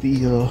see what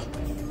the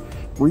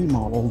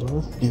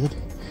remodel did.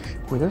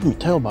 Boy, there's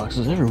Mattel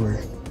boxes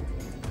everywhere.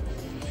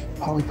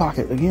 Polly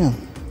Pocket again.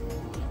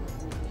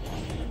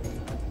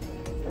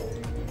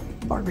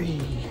 Barbie.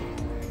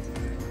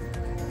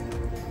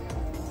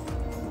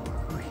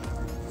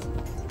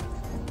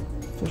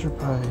 Fisher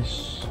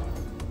Price.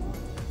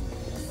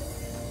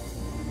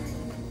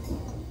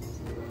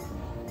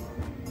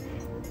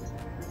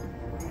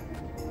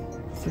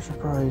 Fisher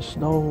Price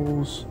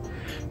dolls.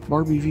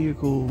 Barbie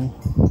vehicle.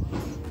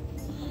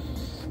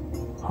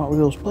 Hot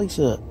Wheels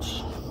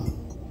playsets.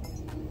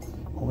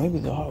 Well, maybe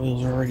the Hot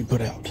Wheels are already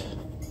put out.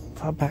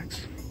 5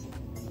 packs.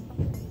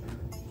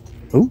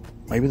 Oh,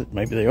 maybe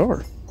they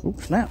are. Oh,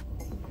 snap.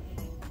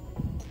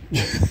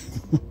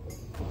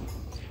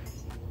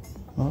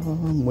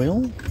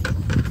 Well,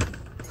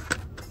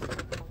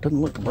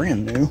 doesn't look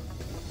brand new.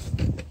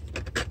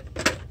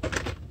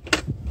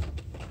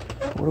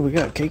 What do we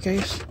got?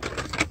 K-Case?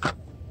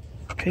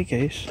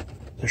 K-Case.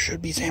 There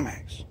should be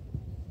Xamax.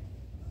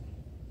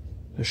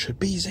 There should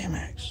be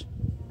Xamax.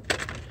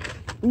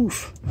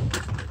 Oof.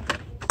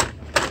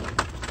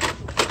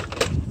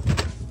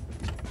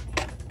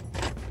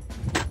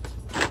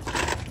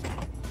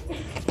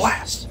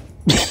 Blast.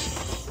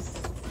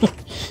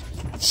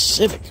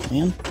 Civic,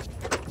 man.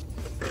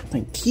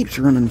 Thing keeps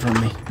running from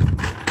me.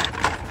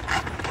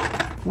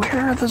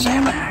 Where are the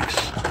Xamax?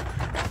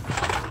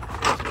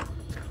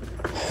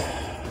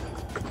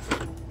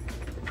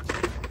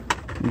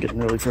 I'm getting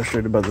really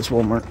frustrated by this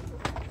Walmart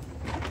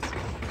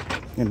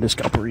and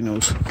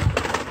Discoperinos.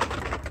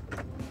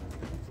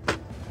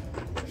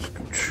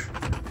 Scooch.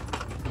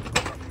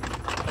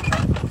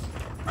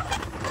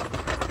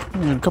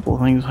 And a couple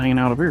of things hanging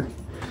out of here.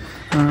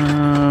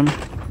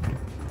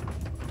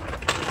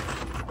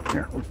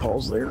 Here, we'll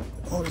pause there.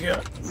 What we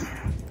got?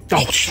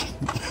 Oh,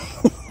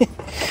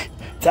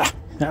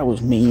 that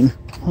was mean.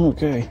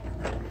 Okay.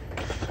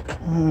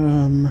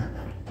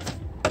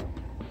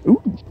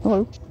 Ooh,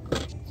 hello.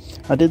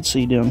 I did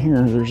see down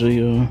here there's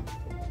a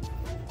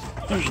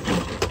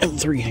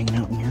M3 hanging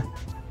out in here.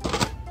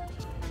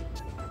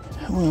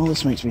 Well,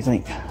 this makes me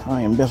think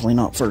I am definitely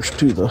not first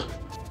to the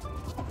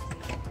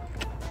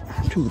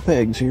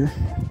pegs here.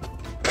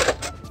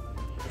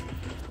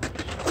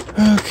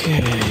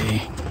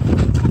 Okay.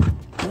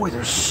 Boy,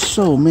 there's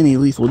so many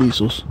lethal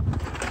diesels.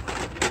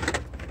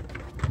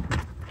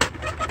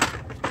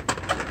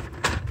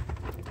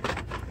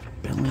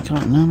 Bentley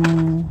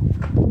Continental,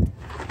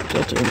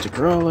 Delta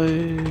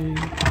Integrale,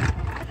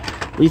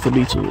 lethal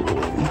diesel,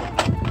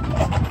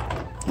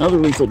 another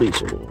lethal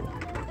diesel.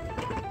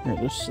 Here,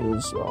 this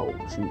is, oh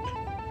shoot,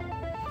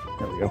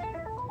 there we go.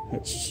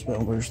 It's,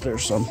 well,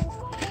 there's some.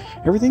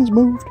 Everything's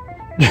moved.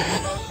 I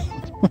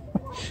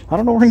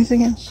don't know where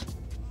anything is.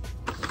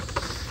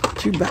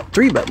 3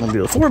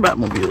 Batmobiles, 4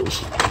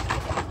 Batmobiles.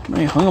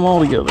 They hung them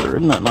all together.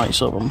 Isn't that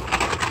nice of them?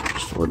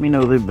 Just let me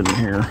know they've been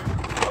here.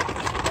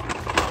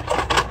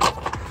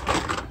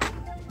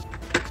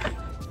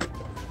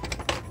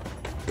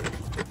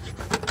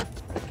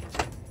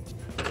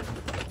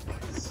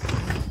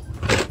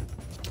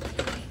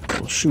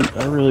 Well, shoot,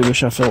 I really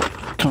wish I felt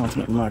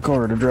confident in my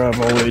car to drive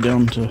all the way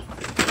down to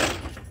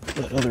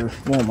that other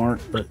Walmart,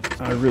 but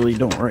I really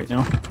don't right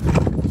now.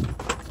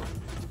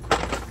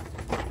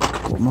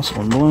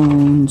 Muscle and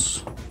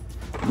balloons.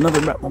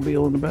 Another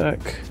Batmobile in the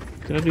back.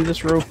 Did I do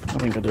this row? I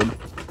think I did.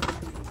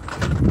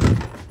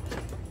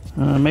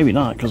 Maybe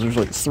not, because there's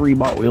like 3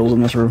 bot wheels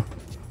in this row.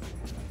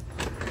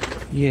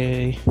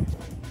 Yay.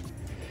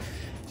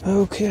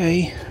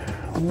 Okay.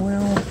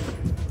 Well,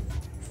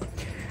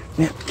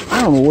 man,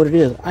 I don't know what it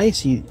is. I'm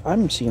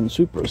seeing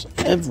Supras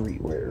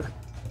everywhere.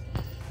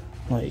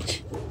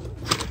 Like,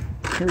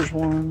 here's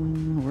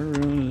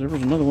one. There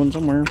was another one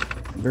somewhere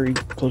very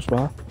close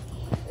by.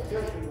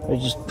 I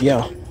just,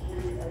 yeah.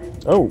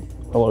 Oh,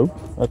 hello.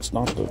 That's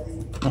not the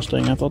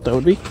Mustang I thought that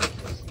would be.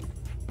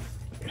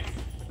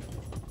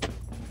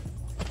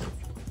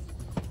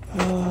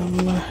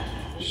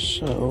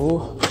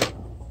 So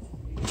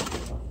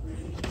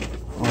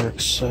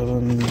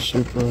RX-7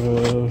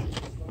 Supra.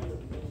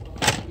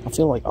 I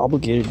feel like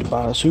obligated to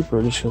buy a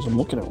Supra just because I'm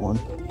looking at one.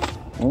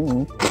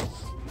 Oh,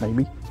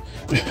 maybe.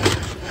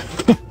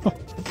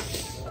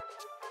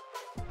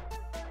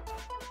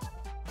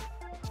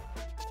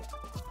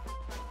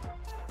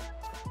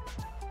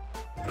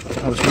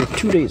 I was here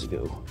 2 days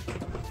ago.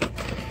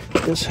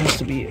 This has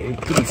to be a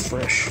pretty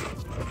fresh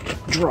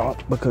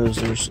drop because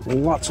there's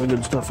lots of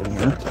good stuff in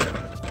here.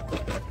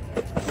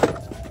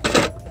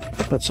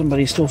 But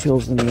somebody still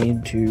feels the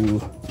need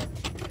to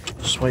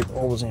swipe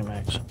all the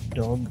Xamax.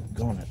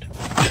 Doggone it.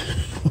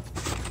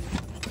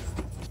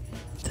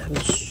 That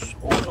is so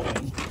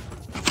annoying.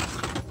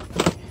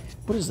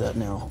 What is that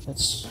now?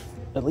 That's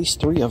at least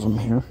 3 of them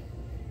here.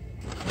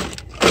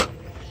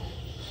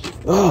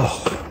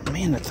 Oh,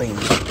 man, that thing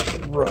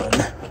run.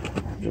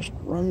 Just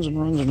runs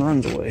and runs and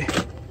runs away.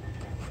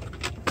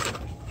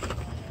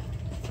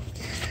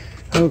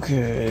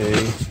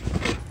 Okay.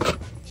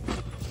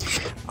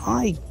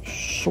 I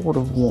sort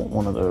of want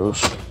one of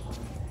those.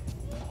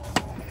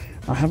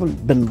 I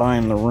haven't been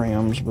buying the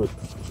Rams, but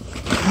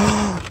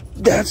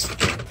that's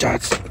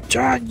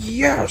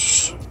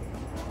yes.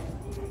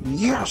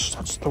 Yes,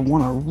 that's the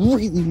one I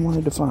really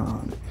wanted to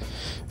find.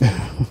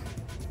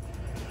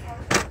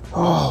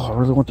 Oh, I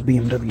really want the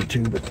BMW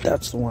too, but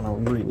that's the one I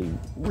really,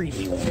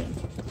 really wanted.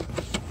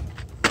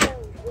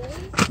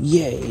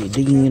 Yay,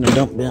 digging in a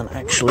dump bin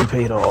actually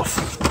paid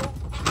off.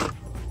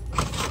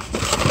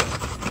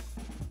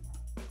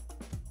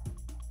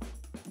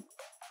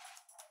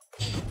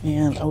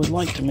 And I would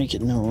like to make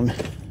it known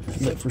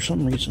that for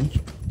some reason,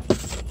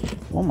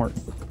 Walmart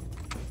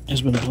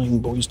has been playing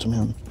Boys to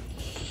Men.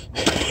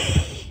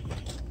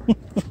 I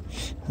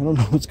don't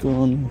know what's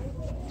going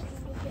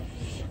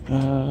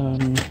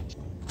on.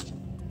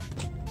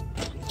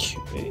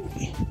 Okay.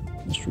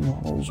 Mystery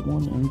Halls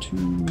 1 and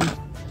 2.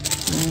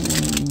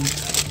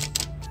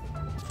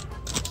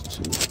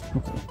 2.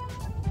 Okay.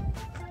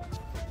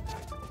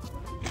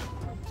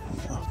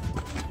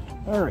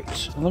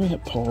 Alright, let me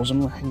hit pause.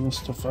 I'm gonna hang this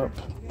stuff up.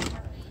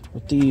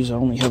 With these, I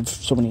only have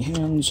so many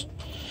hands,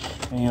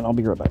 and I'll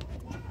be right back.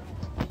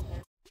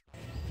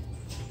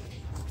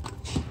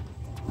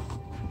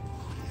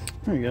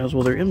 Alright guys,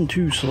 well their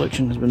M2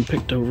 selection has been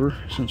picked over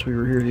since we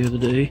were here the other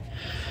day.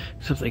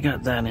 Except they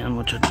got that in,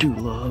 which I do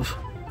love.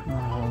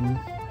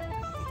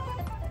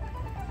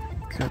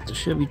 Got the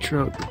Chevy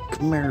truck, the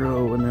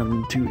Camaro, and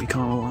then 2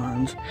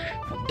 Econolines.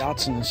 The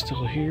Datsun is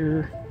still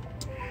here.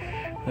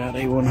 That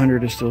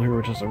A100 is still here,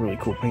 which is a really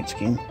cool paint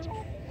scheme.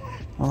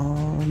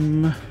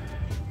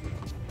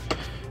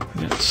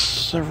 We got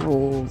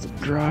several of the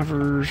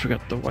drivers. We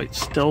got the white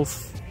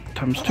Stealth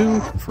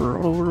 ×2 for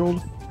Auto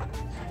World.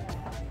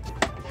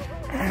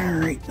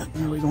 Alright,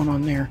 nothing really going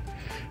on there.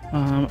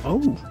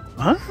 Oh,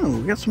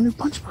 we got some new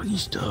Punch Buggy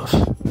stuff.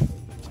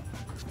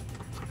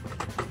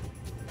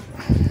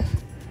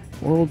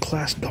 World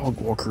Class Dog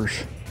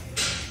Walkers.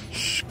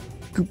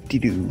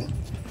 Scoop-de-doo.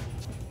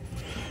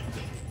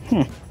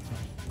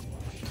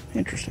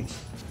 Interesting.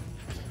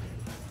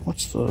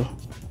 What's the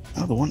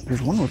Oh,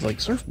 there's one with like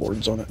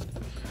surfboards on it.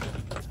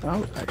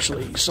 I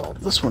actually saw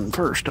this one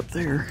first up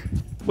there.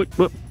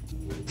 Whoop.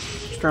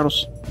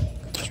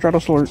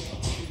 Stratos alert.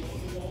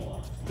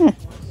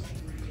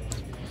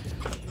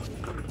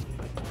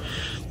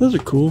 Those are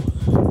cool.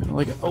 I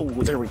like it. Oh,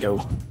 there we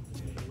go.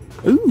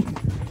 Ooh.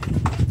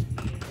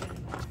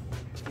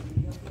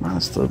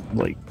 That's the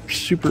like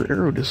super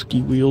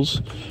aerodisc-y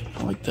wheels.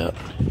 I like that.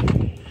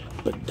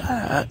 But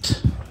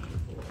that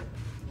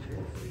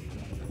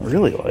I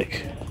really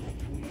like.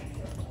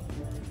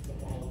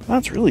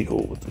 That's really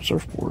cool with the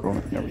surfboard on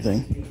it and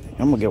everything.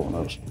 I'm gonna get one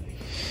of those.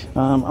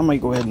 I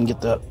might go ahead and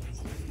get that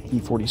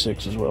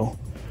E46 as well.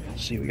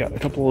 Let's see, we got a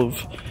couple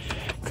of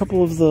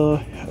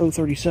the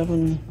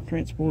 037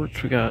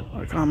 transports. We got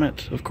a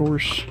Comet, of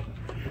course.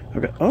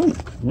 I've got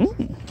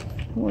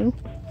well,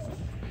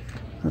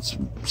 that's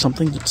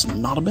something that's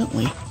not a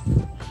Bentley.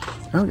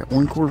 Now we got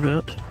one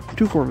Corvette,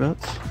 two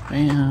Corvettes,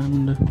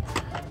 and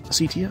a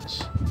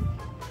CTS.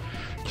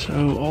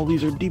 So all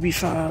these are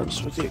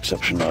DB5s with the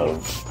exception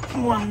of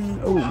one,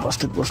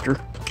 busted blister.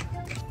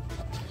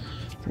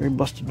 Very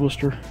busted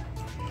blister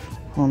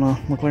on a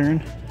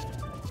McLaren.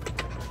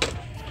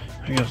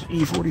 I got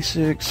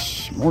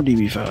E46, more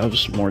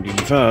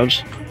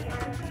DB5s.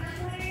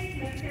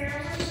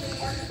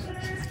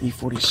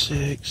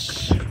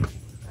 E46.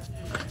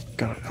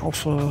 Got an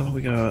Alpha,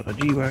 we got a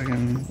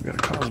G-Wagon, we got a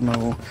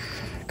Cosmo,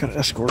 got an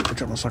Escort,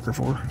 which I'm a sucker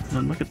for. And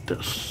then look at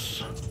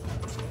this.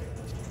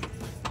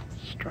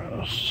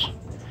 Stratos.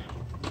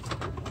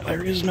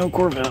 There is no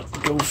Corvette,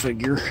 go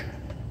figure.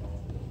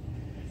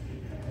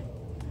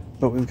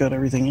 But we've got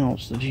everything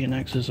else. The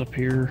GNX is up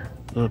here,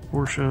 the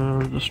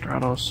Porsche, the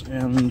Stratos,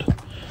 and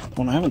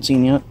one I haven't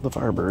seen yet, the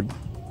Firebird.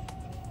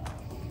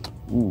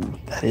 Ooh,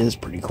 that is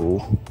pretty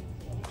cool.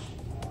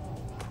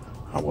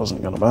 I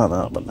wasn't gonna buy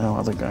that, but now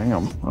I think I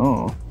am.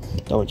 Oh,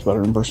 that looks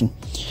better in person.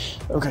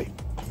 Okay,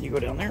 you go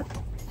down there.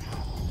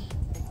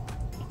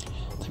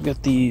 They've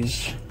got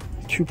these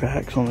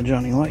 2-packs on the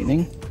Johnny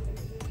Lightning,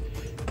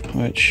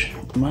 which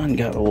mine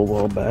got a little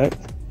while back.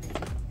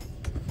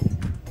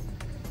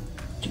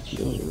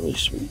 GTOs are really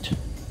sweet.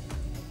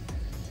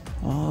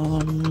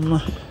 I'm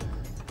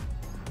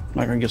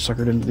not gonna get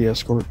suckered into the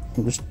Escort.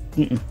 I'm just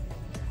get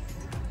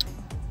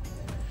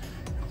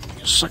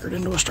suckered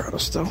into a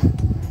Stratos though.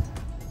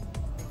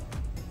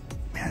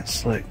 Man, it's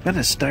slick. That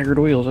has staggered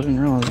wheels. I didn't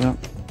realize that.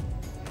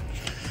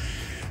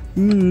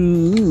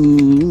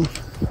 Ooh,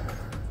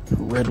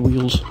 red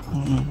wheels. I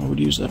don't know if I would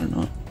use that or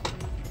not.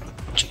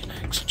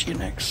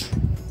 GNX.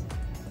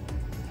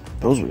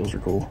 Those wheels are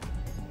cool,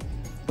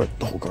 but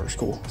the whole car is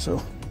cool.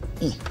 So,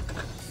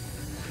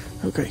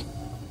 okay.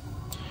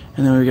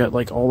 And then we got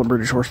like all the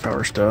British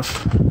horsepower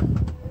stuff.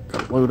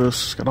 Got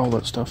Lotus, got all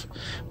that stuff,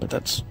 but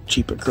that's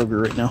cheap at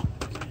Kroger right now.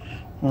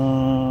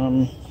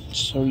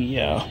 So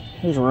yeah,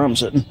 here's where I'm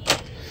sitting.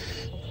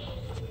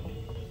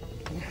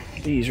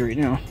 These right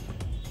now.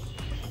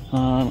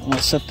 I'm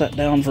gonna set that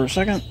down for a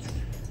second.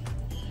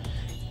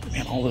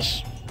 Man, all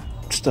this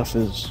stuff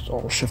is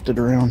all shifted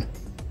around.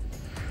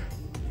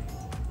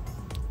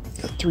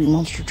 Got 3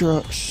 monster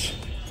trucks.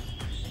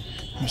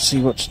 Let's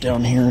see what's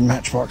down here in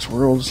Matchbox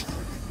Worlds.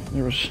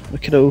 There was the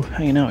kiddo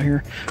hanging out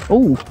here.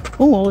 Oh,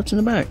 all that's in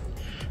the back.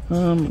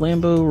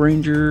 Lambo,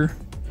 Ranger,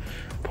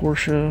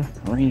 Porsche,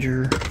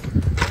 Ranger,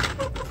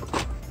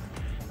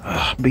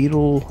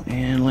 Beetle,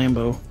 and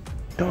Lambo.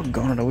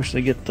 Doggone it, I wish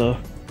they get the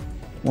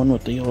one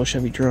with the yellow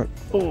Chevy truck.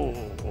 Oh.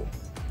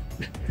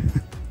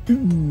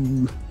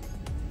 Ooh.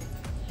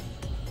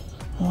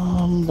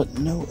 But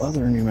no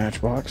other new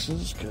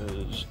Matchboxes,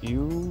 because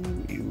you.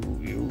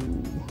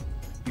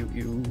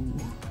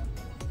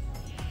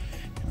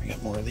 We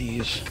got more of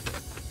these.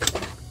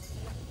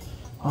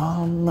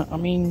 I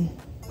mean,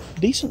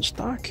 decent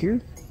stock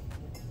here.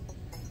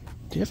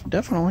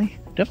 Definitely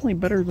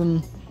better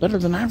than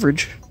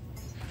average.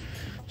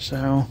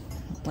 So,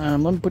 let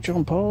me put you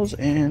on pause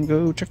and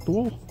go check the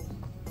wall.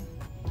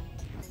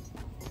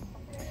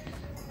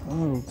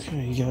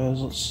 Okay, guys,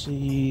 let's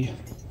see.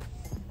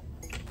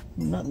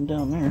 Nothing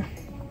down there.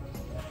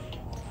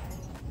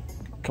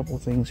 A couple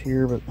of things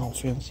here, but all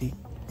fancy.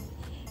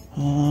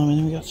 And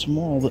then we got some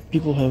wall that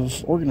people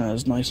have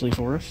organized nicely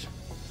for us.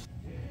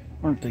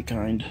 Aren't they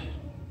kind?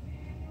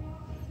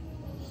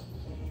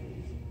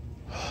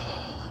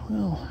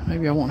 Well,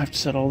 maybe I won't have to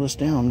set all this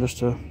down just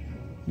to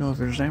know if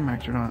there's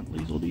Amex or not.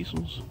 Lethal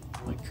diesels,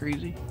 like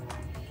crazy.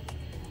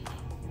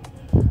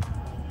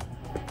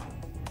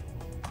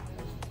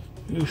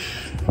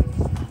 Oof.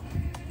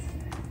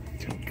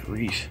 Good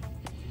grief.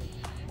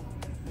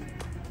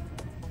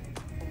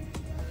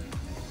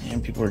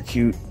 And people are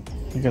cute.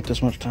 They got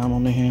this much time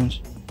on their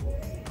hands.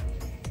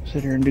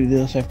 Sit here and do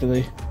this after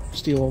they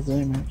steal all the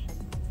Amex.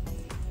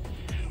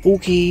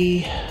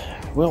 Okay.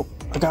 Well,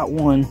 I got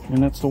one,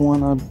 and that's the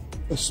one I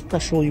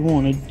especially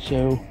wanted,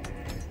 so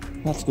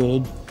that's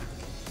good.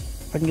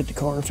 If I can get the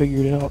car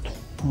figured out.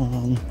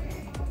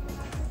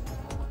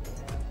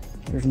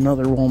 There's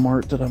another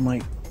Walmart that I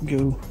might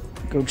go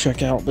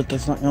check out, but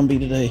that's not gonna be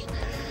today.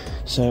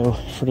 So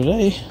for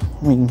today,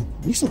 I mean,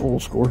 decent little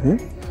score here.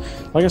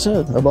 like I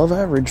said, above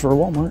average for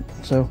Walmart.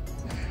 So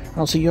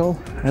I'll see y'all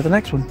at the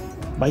next one.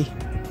 Bye.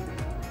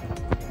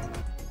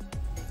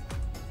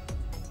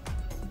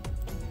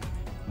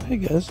 Hey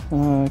guys,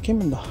 I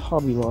came into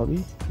Hobby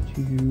Lobby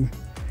to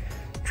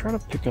try to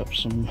pick up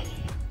some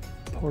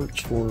parts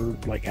for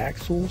like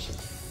axles,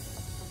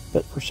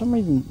 but for some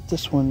reason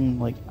this one,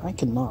 like, I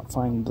cannot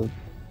find the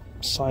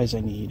size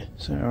I need,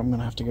 so I'm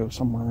gonna have to go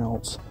somewhere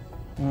else.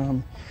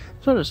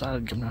 So I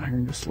decided to come down here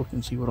and just look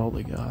and see what all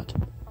they got.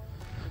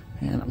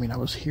 And I mean, I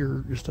was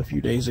here just a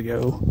few days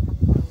ago.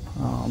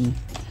 I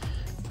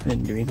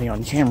didn't do anything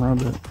on camera,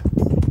 but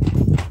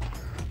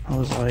I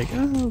was like,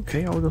 oh,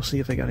 okay, I'll go see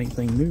if they got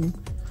anything new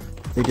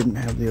they didn't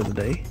have the other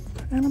day.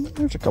 And I mean,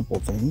 there's a couple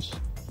of things.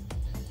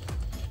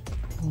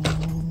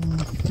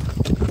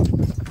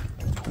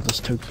 This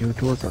Tokyo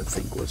Torque, I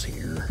think, was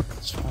here.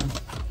 It's fine.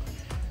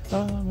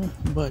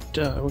 But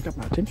what got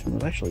my attention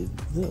was actually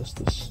this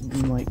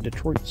like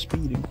Detroit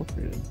Speed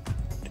Incorporated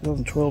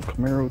 2012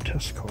 Camaro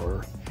test car.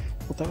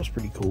 I thought that was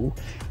pretty cool,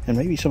 and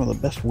maybe some of the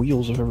best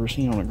wheels I've ever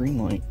seen on a green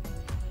light.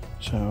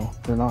 So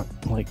they're not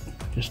like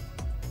just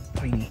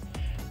tiny,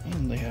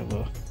 and they have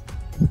a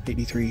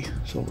 '83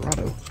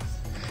 Silverado.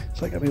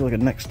 So I got me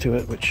looking next to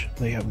it, which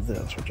they have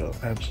this, which I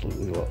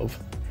absolutely love.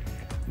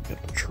 They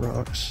got the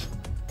trucks,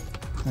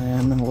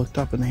 and then I looked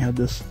up and they had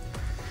this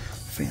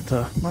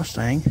Fanta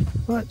Mustang,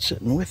 but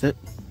sitting with it,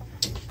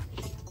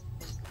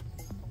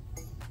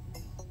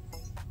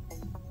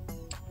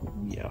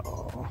 yeah,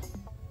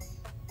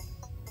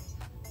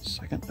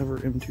 second ever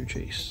M2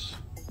 Chase,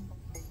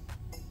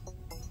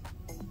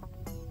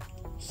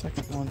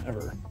 second one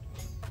ever.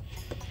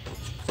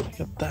 I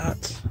got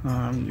that.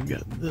 You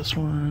got this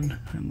one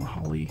and the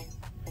Holly,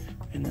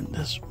 and then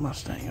this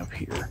Mustang up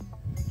here,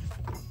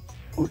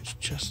 which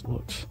just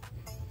looks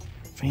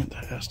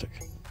fantastic.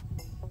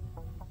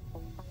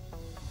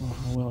 I don't know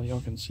how well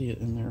y'all can see it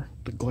in there,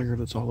 the glare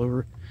that's all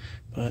over,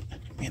 but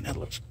man, that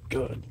looks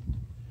good.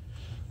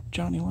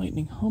 Johnny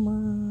Lightning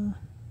Hummer,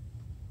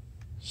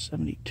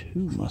 72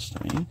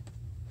 Mustang,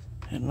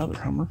 and another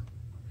Hummer.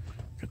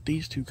 Got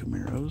these two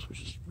Camaros,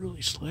 which is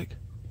really slick.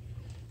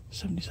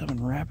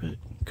 77 Rapid,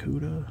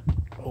 Cuda.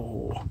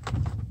 Oh,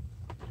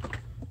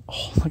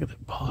 look at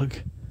that bug.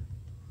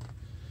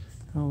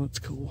 Oh, that's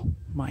cool.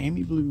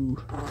 Miami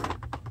Blue.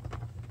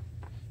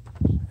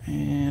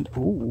 And,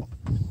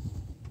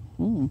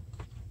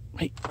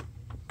 hey,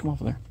 come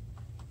off of there.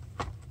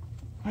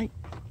 Hey,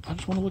 I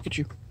just want to look at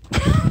you.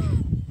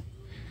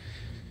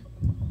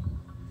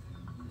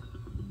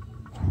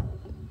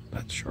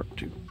 That's sharp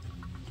too.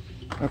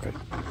 Okay.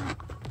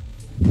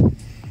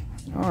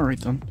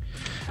 Alright then.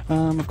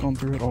 I've gone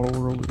through it. Auto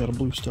World, we got a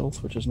blue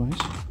Stealth, which is nice.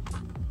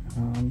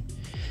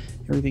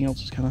 Everything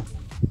else is kind of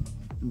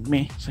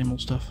meh, same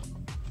old stuff.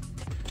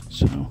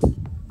 So,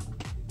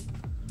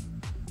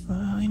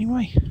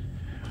 anyway,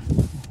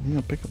 I'm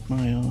gonna pick up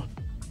my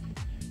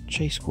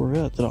Chase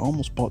Corvette that I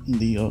almost bought in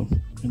the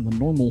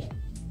normal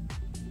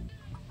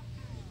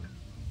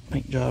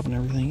paint job and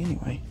everything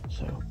anyway.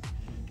 So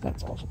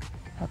that's awesome.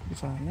 Happy to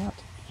find that.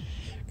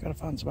 Gotta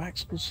find some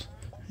axles,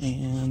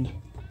 and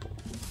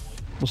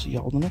we'll see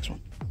y'all in the next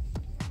one.